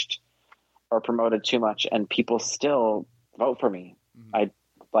pushed or promoted too much, and people still vote for me. Mm-hmm.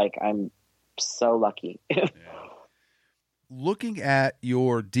 I'm so lucky. Yeah. Looking at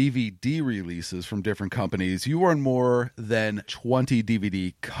your DVD releases from different companies, you are on more than 20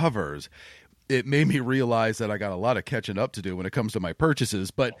 DVD covers. It made me realize that I got a lot of catching up to do when it comes to my purchases.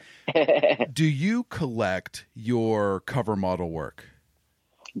 But do you collect your cover model work?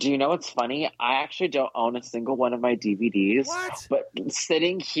 Do you know what's funny? I actually don't own a single one of my DVDs. What? But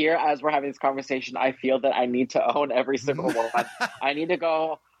sitting here as we're having this conversation, I feel that I need to own every single one.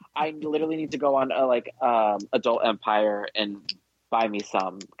 I literally need to go on Adult Empire and buy me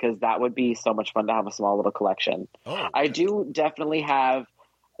some, because that would be so much fun to have a small little collection. Oh, I do definitely have,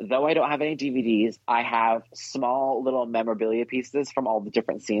 though I don't have any DVDs, I have small little memorabilia pieces from all the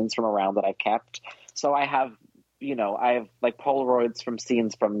different scenes from around that I kept. So I have, like Polaroids from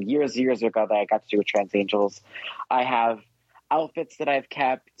scenes from years ago that I got to do with Trans Angels. I have outfits that I've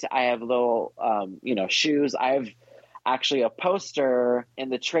kept. I have little, shoes. I have actually a poster in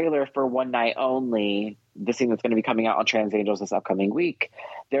the trailer for One Night Only, the scene that's going to be coming out on Trans Angels this upcoming week.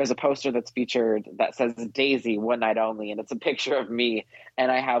 There's a poster that's featured that says Daisy One Night Only, and it's a picture of me,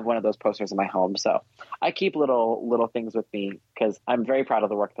 and I have one of those posters in my home. So I keep little things with me because I'm very proud of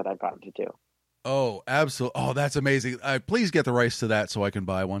the work that I've gotten to do. Oh, absolutely. Oh, that's amazing. Please get the rights to that so I can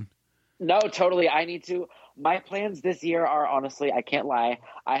buy one. No, totally. I need to. My plans this year are, honestly, I can't lie,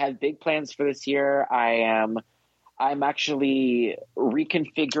 I have big plans for this year. I'm actually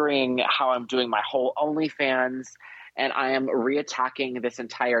reconfiguring how I'm doing my whole OnlyFans, and I am reattacking this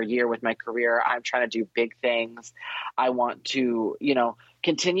entire year with my career. I'm trying to do big things. I want to,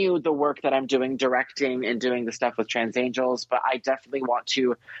 continue the work that I'm doing, directing and doing the stuff with Trans Angels, but I definitely want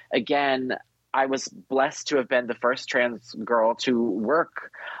to, again, I was blessed to have been the first trans girl to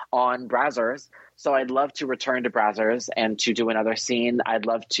work on Brazzers. So I'd love to return to Brazzers and to do another scene. I'd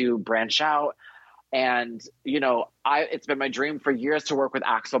love to branch out. And, it's been my dream for years to work with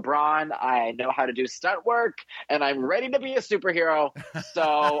Axel Braun. I know how to do stunt work, and I'm ready to be a superhero.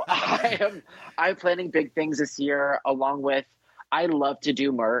 So I'm planning big things this year, along with, I love to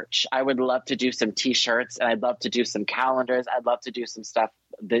do merch. I would love to do some t-shirts, and I'd love to do some calendars. I'd love to do some stuff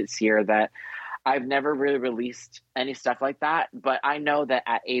this year that I've never really released any stuff like that. But I know that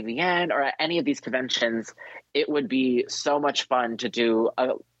at AVN or at any of these conventions, it would be so much fun to do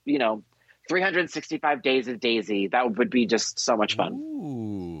 365 days of Daisy. That would be just so much fun.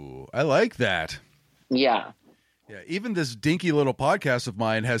 Ooh, I like that. Yeah. Yeah. Even this dinky little podcast of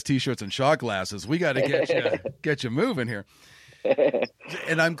mine has t-shirts and shot glasses. We got to get you moving here.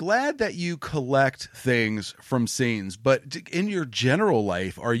 And I'm glad that you collect things from scenes, but in your general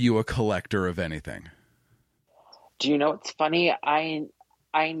life, are you a collector of anything? Do you know what's funny? I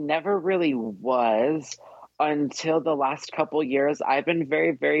never really was. Until the last couple years, I've been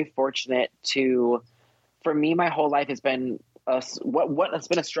very, very fortunate for me, my whole life has been what has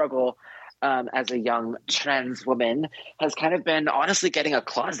been a struggle as a young trans woman has kind of been honestly getting a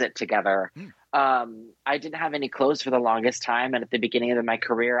closet together. I didn't have any clothes for the longest time. And at the beginning of my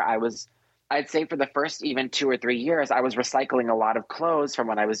career, I'd say for the first even 2 or 3 years, I was recycling a lot of clothes from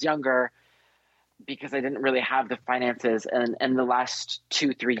when I was younger, because I didn't really have the finances. And in the last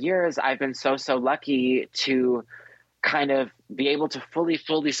 2-3 years, I've been so lucky to kind of be able to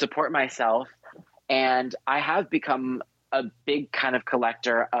fully support myself. And I have become a big kind of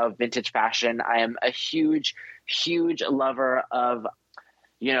collector of vintage fashion. I am a huge lover of,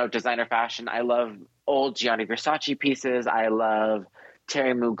 designer fashion. I love old Gianni Versace pieces. I love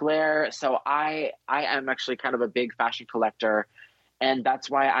Terry Mugler. So I am actually kind of a big fashion collector. And that's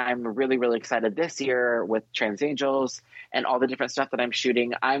why I'm really, really excited this year with Trans Angels and all the different stuff that I'm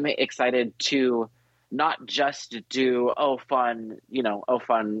shooting. I'm excited to not just do fun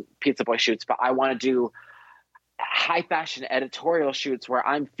pizza boy shoots, but I want to do high fashion editorial shoots where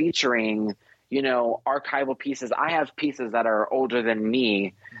I'm featuring, archival pieces. I have pieces that are older than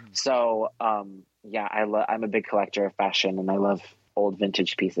me. So, I'm a big collector of fashion, and I love old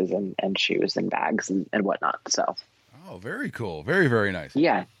vintage pieces and shoes and bags and whatnot. So. Oh, very cool. Very, very nice.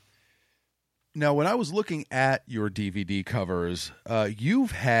 Yeah. Now, when I was looking at your DVD covers,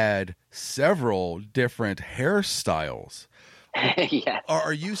 you've had several different hairstyles. Yes.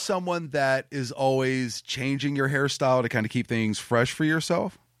 Are you someone that is always changing your hairstyle to kind of keep things fresh for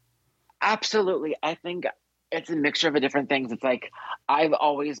yourself? Absolutely. I think it's a mixture of different things. It's like I've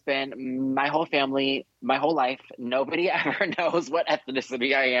always been, my whole family, my whole life, nobody ever knows what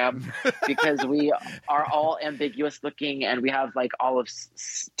ethnicity I am because we are all ambiguous looking and we have like olive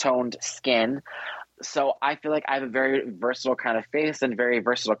toned skin. So I feel like I have a very versatile kind of face and very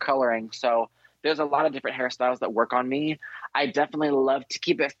versatile coloring. So there's a lot of different hairstyles that work on me. I definitely love to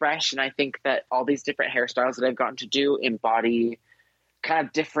keep it fresh. And I think that all these different hairstyles that I've gotten to do embody kind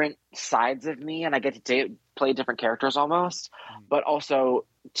of different sides of me, and I get to play different characters almost. But also,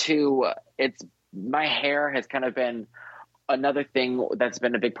 too, my hair has kind of been another thing that's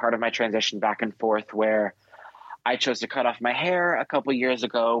been a big part of my transition back and forth, where I chose to cut off my hair a couple years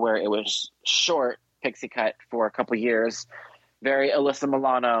ago, where it was short, pixie cut for a couple years. Very Alyssa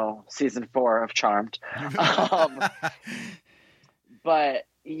Milano, season 4 of Charmed. But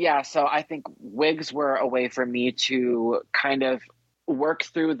yeah, so I think wigs were a way for me to kind of work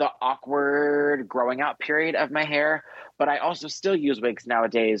through the awkward growing out period of my hair. But I also still use wigs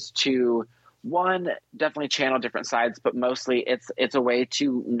nowadays to, one, definitely channel different sides, but mostly it's a way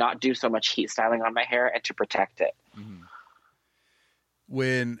to not do so much heat styling on my hair and to protect it. Mm-hmm.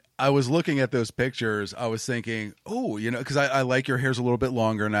 When I was looking at those pictures, I was thinking, because I like your hair's a little bit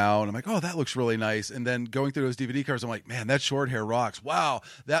longer now. And I'm like, oh, that looks really nice. And then going through those DVD covers, I'm like, man, that short hair rocks. Wow,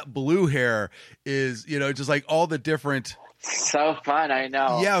 that blue hair is, just like all the different. So fun, I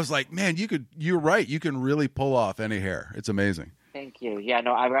know. Yeah, I was like, man, you're right. You can really pull off any hair. It's amazing. Thank you. Yeah,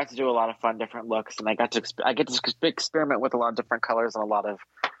 no, I got to do a lot of fun, different looks, and I get to experiment with a lot of different colors and a lot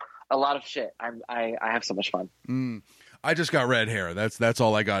of shit. I have so much fun. I just got red hair. That's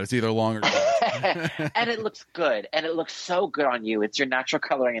all I got. It's either long or short. And it looks good, and it looks so good on you. It's your natural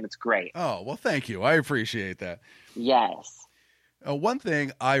coloring, and it's great. Oh, well, thank you. I appreciate that. Yes. One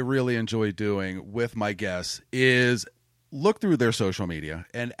thing I really enjoy doing with my guests is look through their social media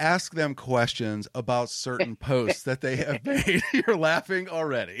and ask them questions about certain posts that they have made. You're laughing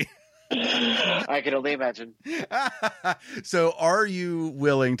already. I can only imagine. So are you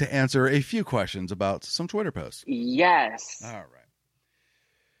willing to answer a few questions about some Twitter posts? Yes. All right.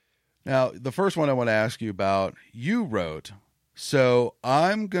 Now, the first one I want to ask you about, you wrote, so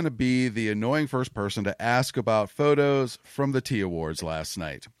I'm going to be the annoying first person to ask about photos from the Tea Awards last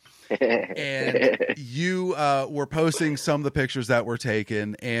night. And you were posting some of the pictures that were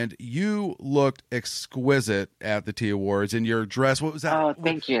taken, and you looked exquisite at the Tea Awards in your dress. What was that? Oh,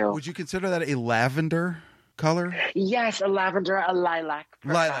 thank you. Would you consider that a lavender color? Yes, a lavender, a lilac.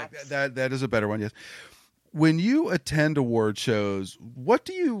 Perhaps. Lilac. That is a better one, yes. When you attend award shows, what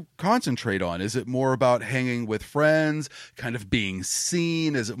do you concentrate on? Is it more about hanging with friends, kind of being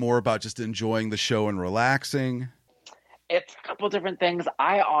seen? Is it more about just enjoying the show and relaxing? It's a couple different things.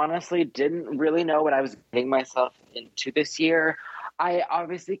 I honestly didn't really know what I was getting myself into this year. I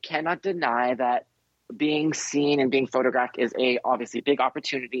obviously cannot deny that being seen and being photographed is obviously a big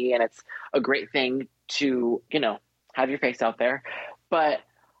opportunity, and it's a great thing to, have your face out there. But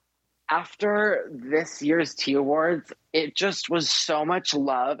after this year's Tea Awards, it just was so much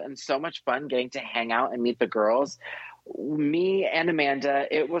love and so much fun getting to hang out and meet the girls. Me and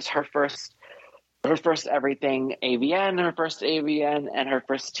Amanda, it was her first everything AVN, her first AVN, and her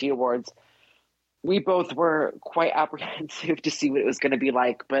first Tea Awards. We both were quite apprehensive to see what it was going to be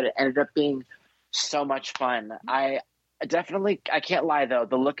like, but it ended up being so much fun. I can't lie though,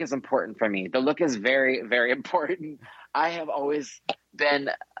 the look is important for me. The look is very, very important. I have always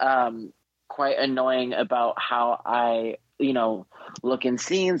been quite annoying about how I look in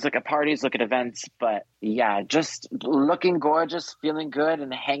scenes, look at parties, look at events. But yeah, just looking gorgeous, feeling good,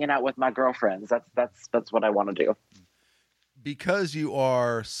 and hanging out with my girlfriends. That's what I want to do. Because you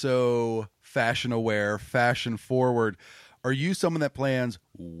are so fashion aware, fashion forward, are you someone that plans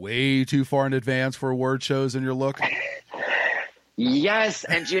way too far in advance for award shows in your look? Yes,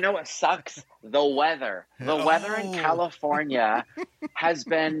 and do you know what sucks? The weather. The weather in California has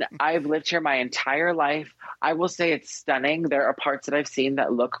been, I've lived here my entire life. I will say it's stunning. There are parts that I've seen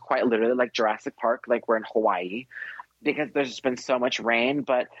that look quite literally like Jurassic Park, like we're in Hawaii, because there's just been so much rain.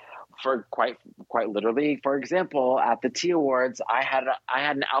 But for quite literally. For example, at the Tea Awards, I had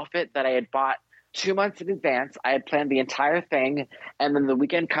an outfit that I had bought 2 months in advance. I had planned the entire thing, and then the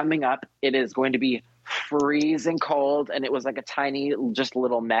weekend coming up, it is going to be freezing cold, and it was like a tiny, just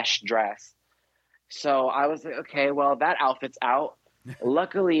little mesh dress. So I was like, okay, well, that outfit's out.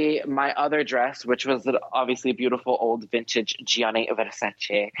 Luckily, my other dress, which was obviously a beautiful old vintage Gianni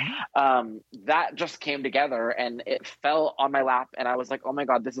Versace, that just came together and it fell on my lap. And I was like, oh my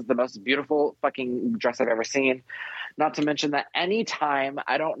God, this is the most beautiful fucking dress I've ever seen. Not to mention that anytime,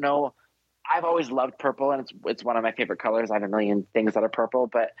 I don't know, I've always loved purple, and it's one of my favorite colors. I have a million things that are purple,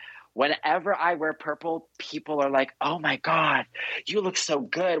 but whenever I wear purple, people are like, oh my God, you look so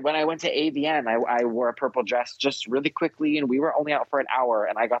good. When I went to AVN, I wore a purple dress just really quickly, and we were only out for an hour,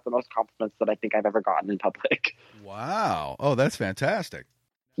 and I got the most compliments that I think I've ever gotten in public. Wow. Oh, that's fantastic.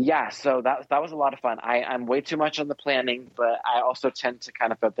 Yeah, so that was a lot of fun. I'm way too much on the planning, but I also tend to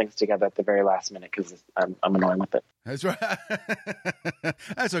kind of put things together at the very last minute because I'm annoying with it. That's right.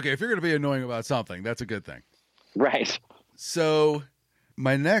 That's okay. If you're going to be annoying about something, that's a good thing. Right. So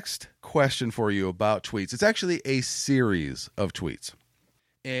my next question for you about tweets, it's actually a series of tweets.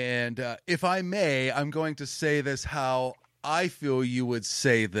 And if I may, I'm going to say this how I feel you would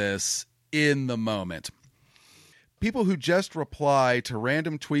say this in the moment. People who just reply to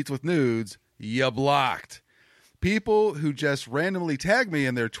random tweets with nudes, you blocked. People who just randomly tag me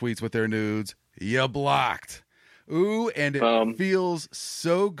in their tweets with their nudes, you blocked. Ooh, and it feels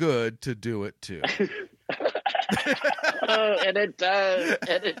so good to do it too. Oh, and it does.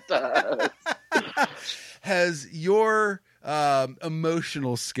 And it does. Has your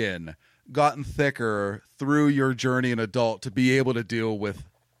emotional skin gotten thicker through your journey in adult to be able to deal with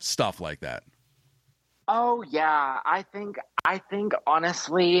stuff like that? Oh yeah, I think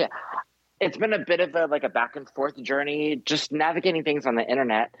honestly, it's been a bit of a back and forth journey, just navigating things on the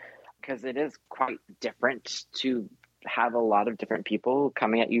internet, because it is quite different to have a lot of different people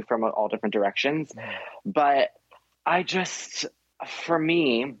coming at you from all different directions. But for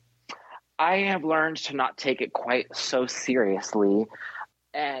me, I have learned to not take it quite so seriously,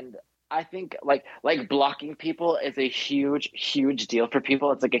 and I think like blocking people is a huge deal for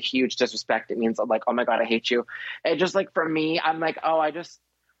people. It's like a huge disrespect. It means I'm like, oh my God, I hate you. And just like for me, I'm like, oh, I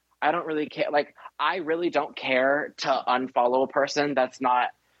don't really care. Like, I really don't care to unfollow a person. That's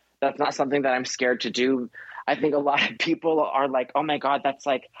not something that I'm scared to do. I think a lot of people are like, oh my God, that's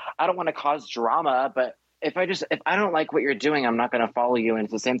like, I don't want to cause drama, but if I don't like what you're doing, I'm not going to follow you. And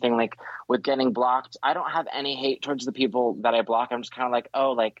it's the same thing like with getting blocked. I don't have any hate towards the people that I block. I'm just kind of like,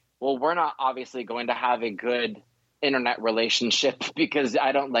 oh, like, well, we're not obviously going to have a good internet relationship because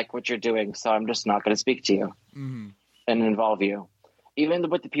I don't like what you're doing. So I'm just not going to speak to you and involve you. Even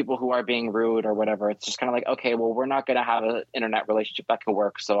with the people who are being rude or whatever, it's just kind of like, okay, well, we're not going to have an internet relationship that can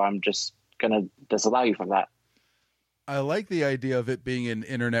work. So I'm just going to disallow you from that. I like the idea of it being an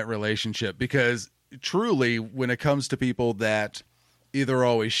internet relationship because truly when it comes to people that either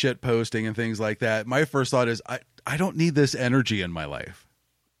always shit posting and things like that, my first thought is I don't need this energy in my life.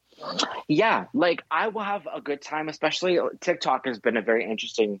 Yeah, like I will have a good time, especially TikTok has been a very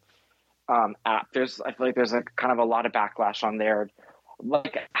interesting app. I feel like there's a kind of a lot of backlash on there,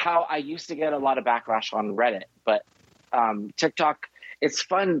 like how I used to get a lot of backlash on Reddit, but TikTok, it's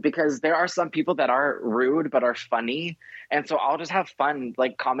fun because there are some people that are rude but are funny, and so I'll just have fun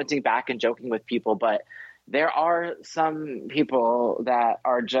like commenting back and joking with people. But there are some people that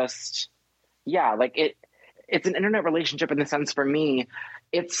are just, yeah, like it's an internet relationship in the sense for me.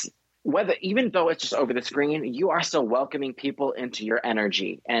 It's whether, even though it's just over the screen, you are still welcoming people into your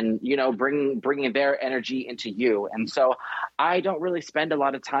energy and, you know, bringing their energy into you. And so I don't really spend a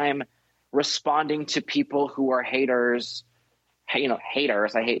lot of time responding to people who are haters, you know,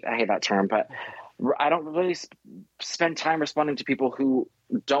 haters. I hate that term, but I don't really spend time responding to people who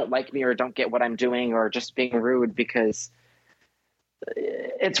don't like me or don't get what I'm doing or just being rude because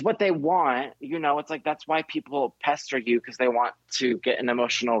it's what they want, you know. It's like that's why people pester you, because they want to get an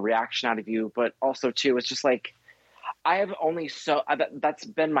emotional reaction out of you. But also too, it's just like I have only that's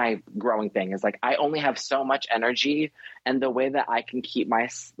been my growing thing, is like I only have so much energy, and the way that I can keep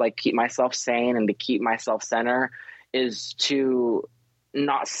myself sane and to keep myself centered is to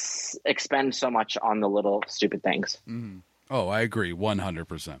not expend so much on the little stupid things. Mm-hmm. Oh, I agree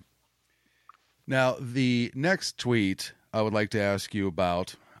 100%. Now the next tweet I would like to ask you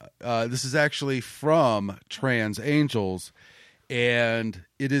about. This is actually from Trans Angels, and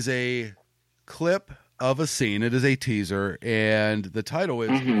it is a clip of a scene. It is a teaser, and the title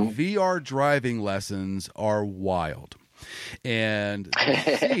is VR Driving Lessons Are Wild. And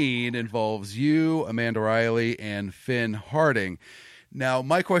the scene involves you, Amanda Riley, and Finn Harding. Now,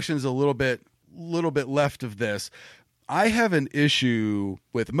 my question is a little bit left of this. I have an issue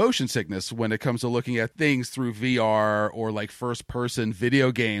with motion sickness when it comes to looking at things through VR or like first person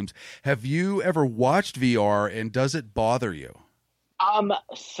video games. Have you ever watched VR and does it bother you?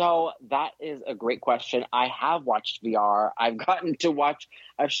 So that is a great question. I have watched VR.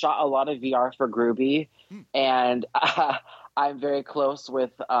 I've shot a lot of VR for Groovy, and I'm very close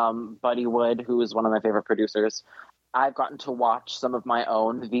with Buddy Wood, who is one of my favorite producers. I've gotten to watch some of my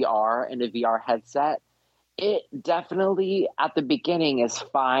own VR in a VR headset. It definitely, at the beginning, is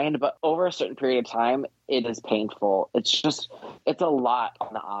fine, but over a certain period of time, it is painful. It's a lot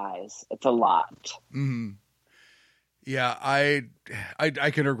on the eyes. It's a lot. Mm-hmm. Yeah, I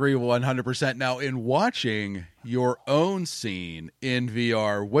can agree 100%. Now, in watching your own scene in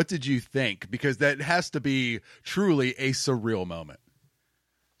VR, what did you think? Because that has to be truly a surreal moment.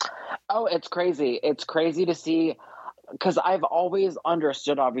 Oh, it's crazy. It's crazy to see, because I've always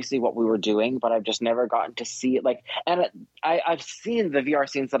understood, obviously, what we were doing, but I've just never gotten to see it. I've seen the VR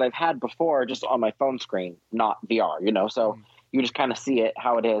scenes that I've had before just on my phone screen, not VR, so you just kind of see it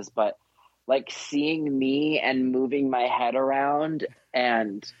how it is. But like seeing me and moving my head around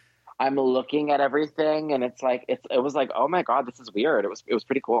and I'm looking at everything and it was like, oh my God, this is weird. It was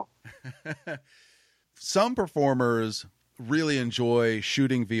pretty cool. Some performers really enjoy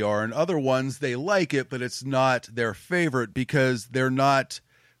shooting VR and other ones, they like it, but it's not their favorite because they're not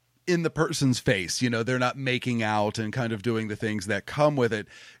in the person's face. They're not making out and kind of doing the things that come with it.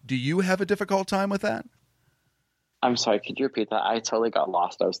 Do you have a difficult time with that? I'm sorry, could you repeat that? I totally got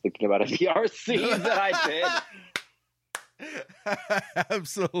lost. I was thinking about a VR scene that I did.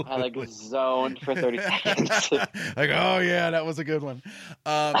 Absolutely. I zoned for 30 seconds. Oh yeah, that was a good one.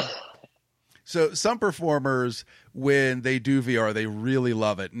 So some performers, when they do VR, they really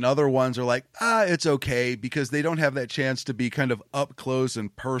love it. And other ones are like, it's okay, because they don't have that chance to be kind of up close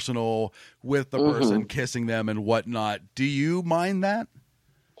and personal with the person, kissing them and whatnot. Do you mind that?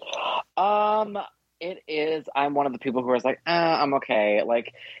 It is. I'm one of the people who is like, I'm okay.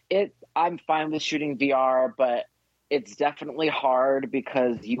 I'm fine with shooting VR, but it's definitely hard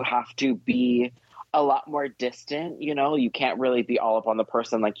because you have to be a lot more distant. You can't really be all up on the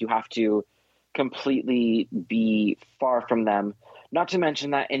person. You have to completely be far from them. Not to mention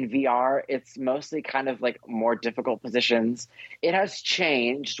that in VR, it's mostly kind of more difficult positions. It has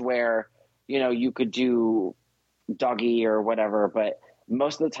changed where, you could do doggy or whatever, but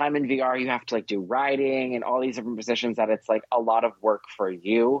most of the time in VR, you have to do riding and all these different positions that it's a lot of work for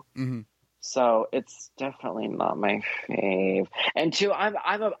you. Mm-hmm. So it's definitely not my fave. And two,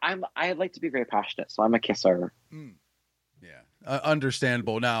 I like to be very passionate, so I'm a kisser. Yeah,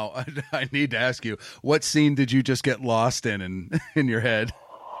 understandable. Now, I need to ask you, what scene did you just get lost in your head?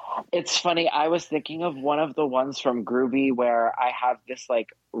 It's funny. I was thinking of one of the ones from Groovy where I have this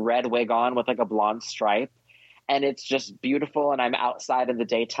red wig on with a blonde stripe. And it's just beautiful, and I'm outside in the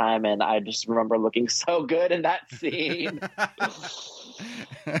daytime, and I just remember looking so good in that scene.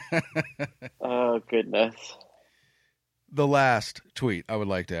 Oh, goodness. The last tweet I would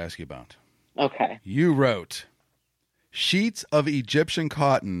like to ask you about. Okay. You wrote, "Sheets of Egyptian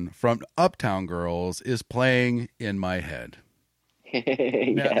cotton from Uptown Girls is playing in my head."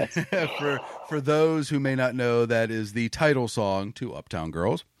 Yes. Now, for those who may not know, that is the title song to Uptown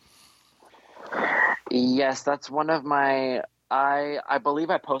Girls. Yes, that's one of my. I believe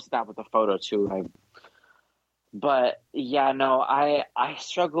I posted that with a photo too. But yeah, no, I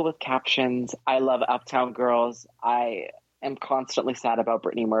struggle with captions. I love Uptown Girls. I am constantly sad about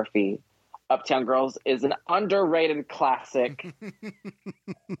Brittany Murphy. Uptown Girls is an underrated classic,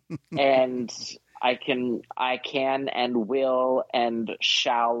 and I can and will and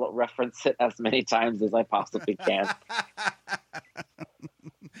shall reference it as many times as I possibly can.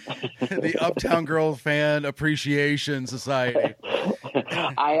 The Uptown Girl Fan Appreciation Society.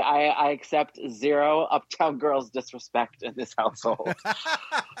 I accept zero Uptown Girls disrespect in this household.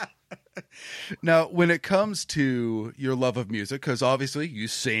 Now, when it comes to your love of music, because obviously you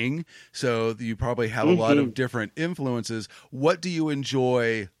sing, so you probably have a lot of different influences, what do you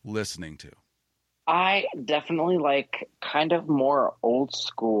enjoy listening to? I definitely like kind of more old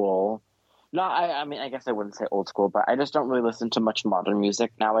school. No, I mean, I guess I wouldn't say old school, but I just don't really listen to much modern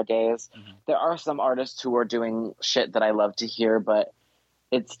music nowadays. Mm-hmm. There are some artists who are doing shit that I love to hear, but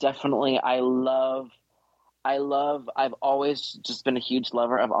it's definitely, I've always just been a huge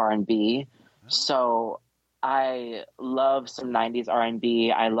lover of R&B. So I love some 90s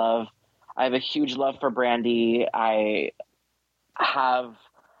R&B. I have a huge love for Brandy. I have,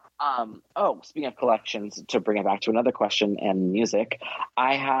 speaking of collections, to bring it back to another question and music,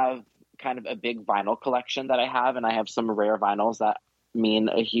 I have kind of a big vinyl collection that I have, and I have some rare vinyls that mean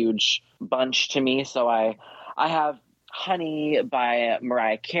a huge bunch to me. So I have Honey by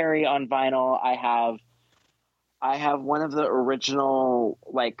Mariah Carey on vinyl. I have one of the original,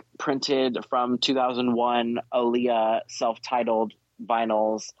 like, printed from 2001 Aaliyah self-titled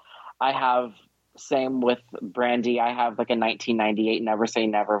vinyls. I have, same with Brandy, I have like a 1998 Never Say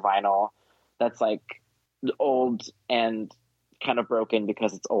Never vinyl that's like old and kind of broken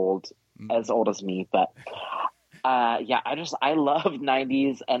because it's old, as old as me. But yeah, I love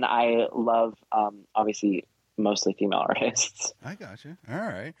 90s, and I love obviously mostly female artists. I got you. All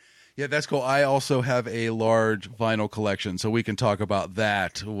right. Yeah, that's cool. I also have a large vinyl collection, so we can talk about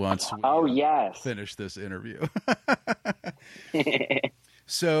that once we finish this interview.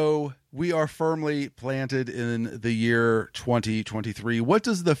 So we are firmly planted in the year 2023. What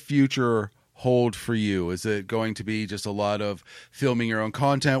does the future hold for you? Is it going to be just a lot of filming your own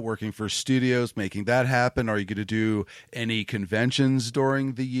content, working for studios, making that happen? Are you going to do any conventions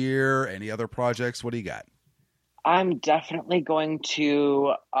during the year? Any other projects? What do you got? I'm definitely going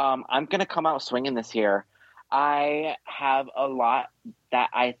to, I'm going to come out swinging this year. I have a lot that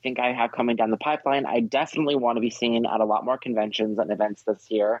I think I have coming down the pipeline. I definitely want to be seen at a lot more conventions and events this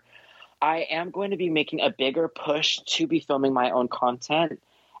year. I am going to be making a bigger push to be filming my own content.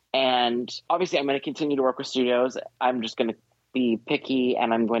 And obviously I'm going to continue to work with studios. I'm just going to be picky,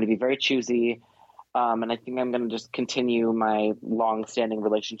 and I'm going to be very choosy. And I think I'm going to just continue my long-standing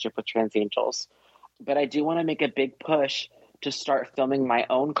relationship with Trans Angels. But I do want to make a big push to start filming my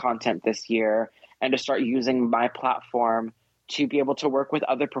own content this year, and to start using my platform to be able to work with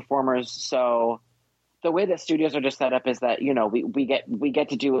other performers. So the way that studios are just set up is that, you know, we get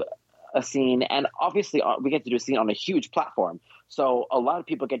to do a scene, and obviously we get to do a scene on a huge platform. So a lot of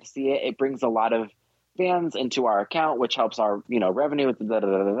people get to see it. It brings a lot of fans into our account, which helps our, you know, revenue.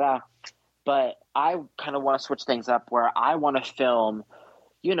 But I kind of want to switch things up, where I want to film,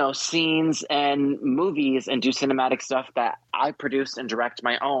 you know, scenes and movies and do cinematic stuff that I produce and direct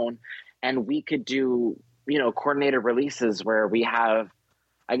my own. And we could do, you know, coordinated releases where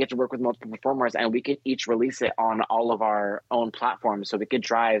I get to work with multiple performers, and we could each release it on all of our own platforms. So we could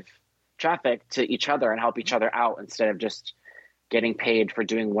drive traffic to each other and help each other out, instead of just getting paid for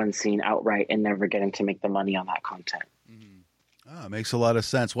doing one scene outright and never getting to make the money on that content. Mm-hmm. Makes a lot of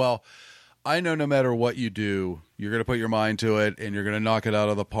sense. Well, I know no matter what you do, you're going to put your mind to it, and you're going to knock it out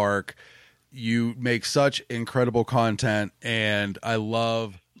of the park. You make such incredible content, and I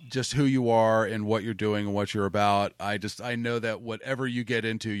love just who you are and what you're doing and what you're about. I know that whatever you get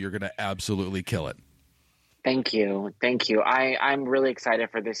into, you're going to absolutely kill it. Thank you. I'm really excited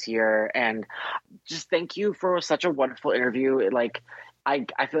for this year, and just thank you for such a wonderful interview. Like, I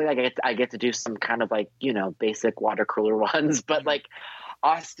feel like I get to do some kind of, like, you know, basic water cooler ones, but like,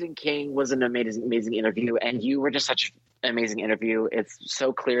 Austin King was an amazing interview, and you were just such an amazing interview. It's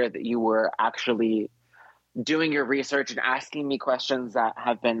so clear that you were actually doing your research and asking me questions that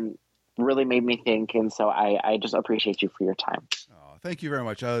have been really made me think. And so I just appreciate you for your time. Oh, thank you very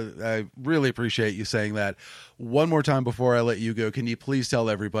much. I really appreciate you saying that. One more time before I let you go, can you please tell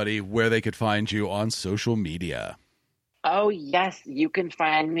everybody where they could find you on social media? Oh, yes. You can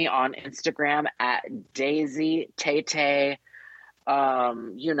find me on Instagram at Daisy Tay.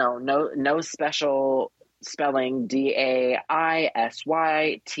 You know, no special spelling, DAISYTAYTAY,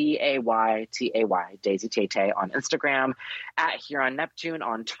 Daisy Tay on Instagram, at Here on Neptune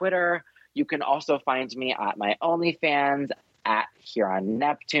on Twitter. You can also find me at my OnlyFans at Here on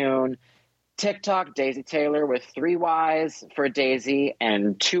Neptune. TikTok, Daisy Taylor, with 3 Y's for Daisy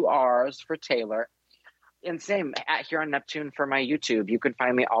and 2 R's for Taylor. And same at Here on Neptune for my YouTube. You can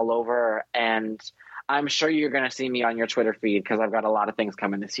find me all over, and I'm sure you're going to see me on your Twitter feed, because I've got a lot of things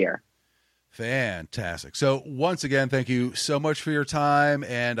coming this year. Fantastic. So once again, thank you so much for your time,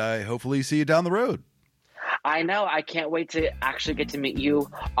 and I hopefully see you down the road. I know. I can't wait to actually get to meet you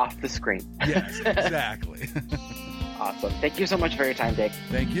off the screen. Yes, exactly. Awesome. Thank you so much for your time, Dick.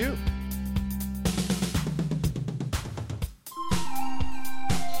 Thank you.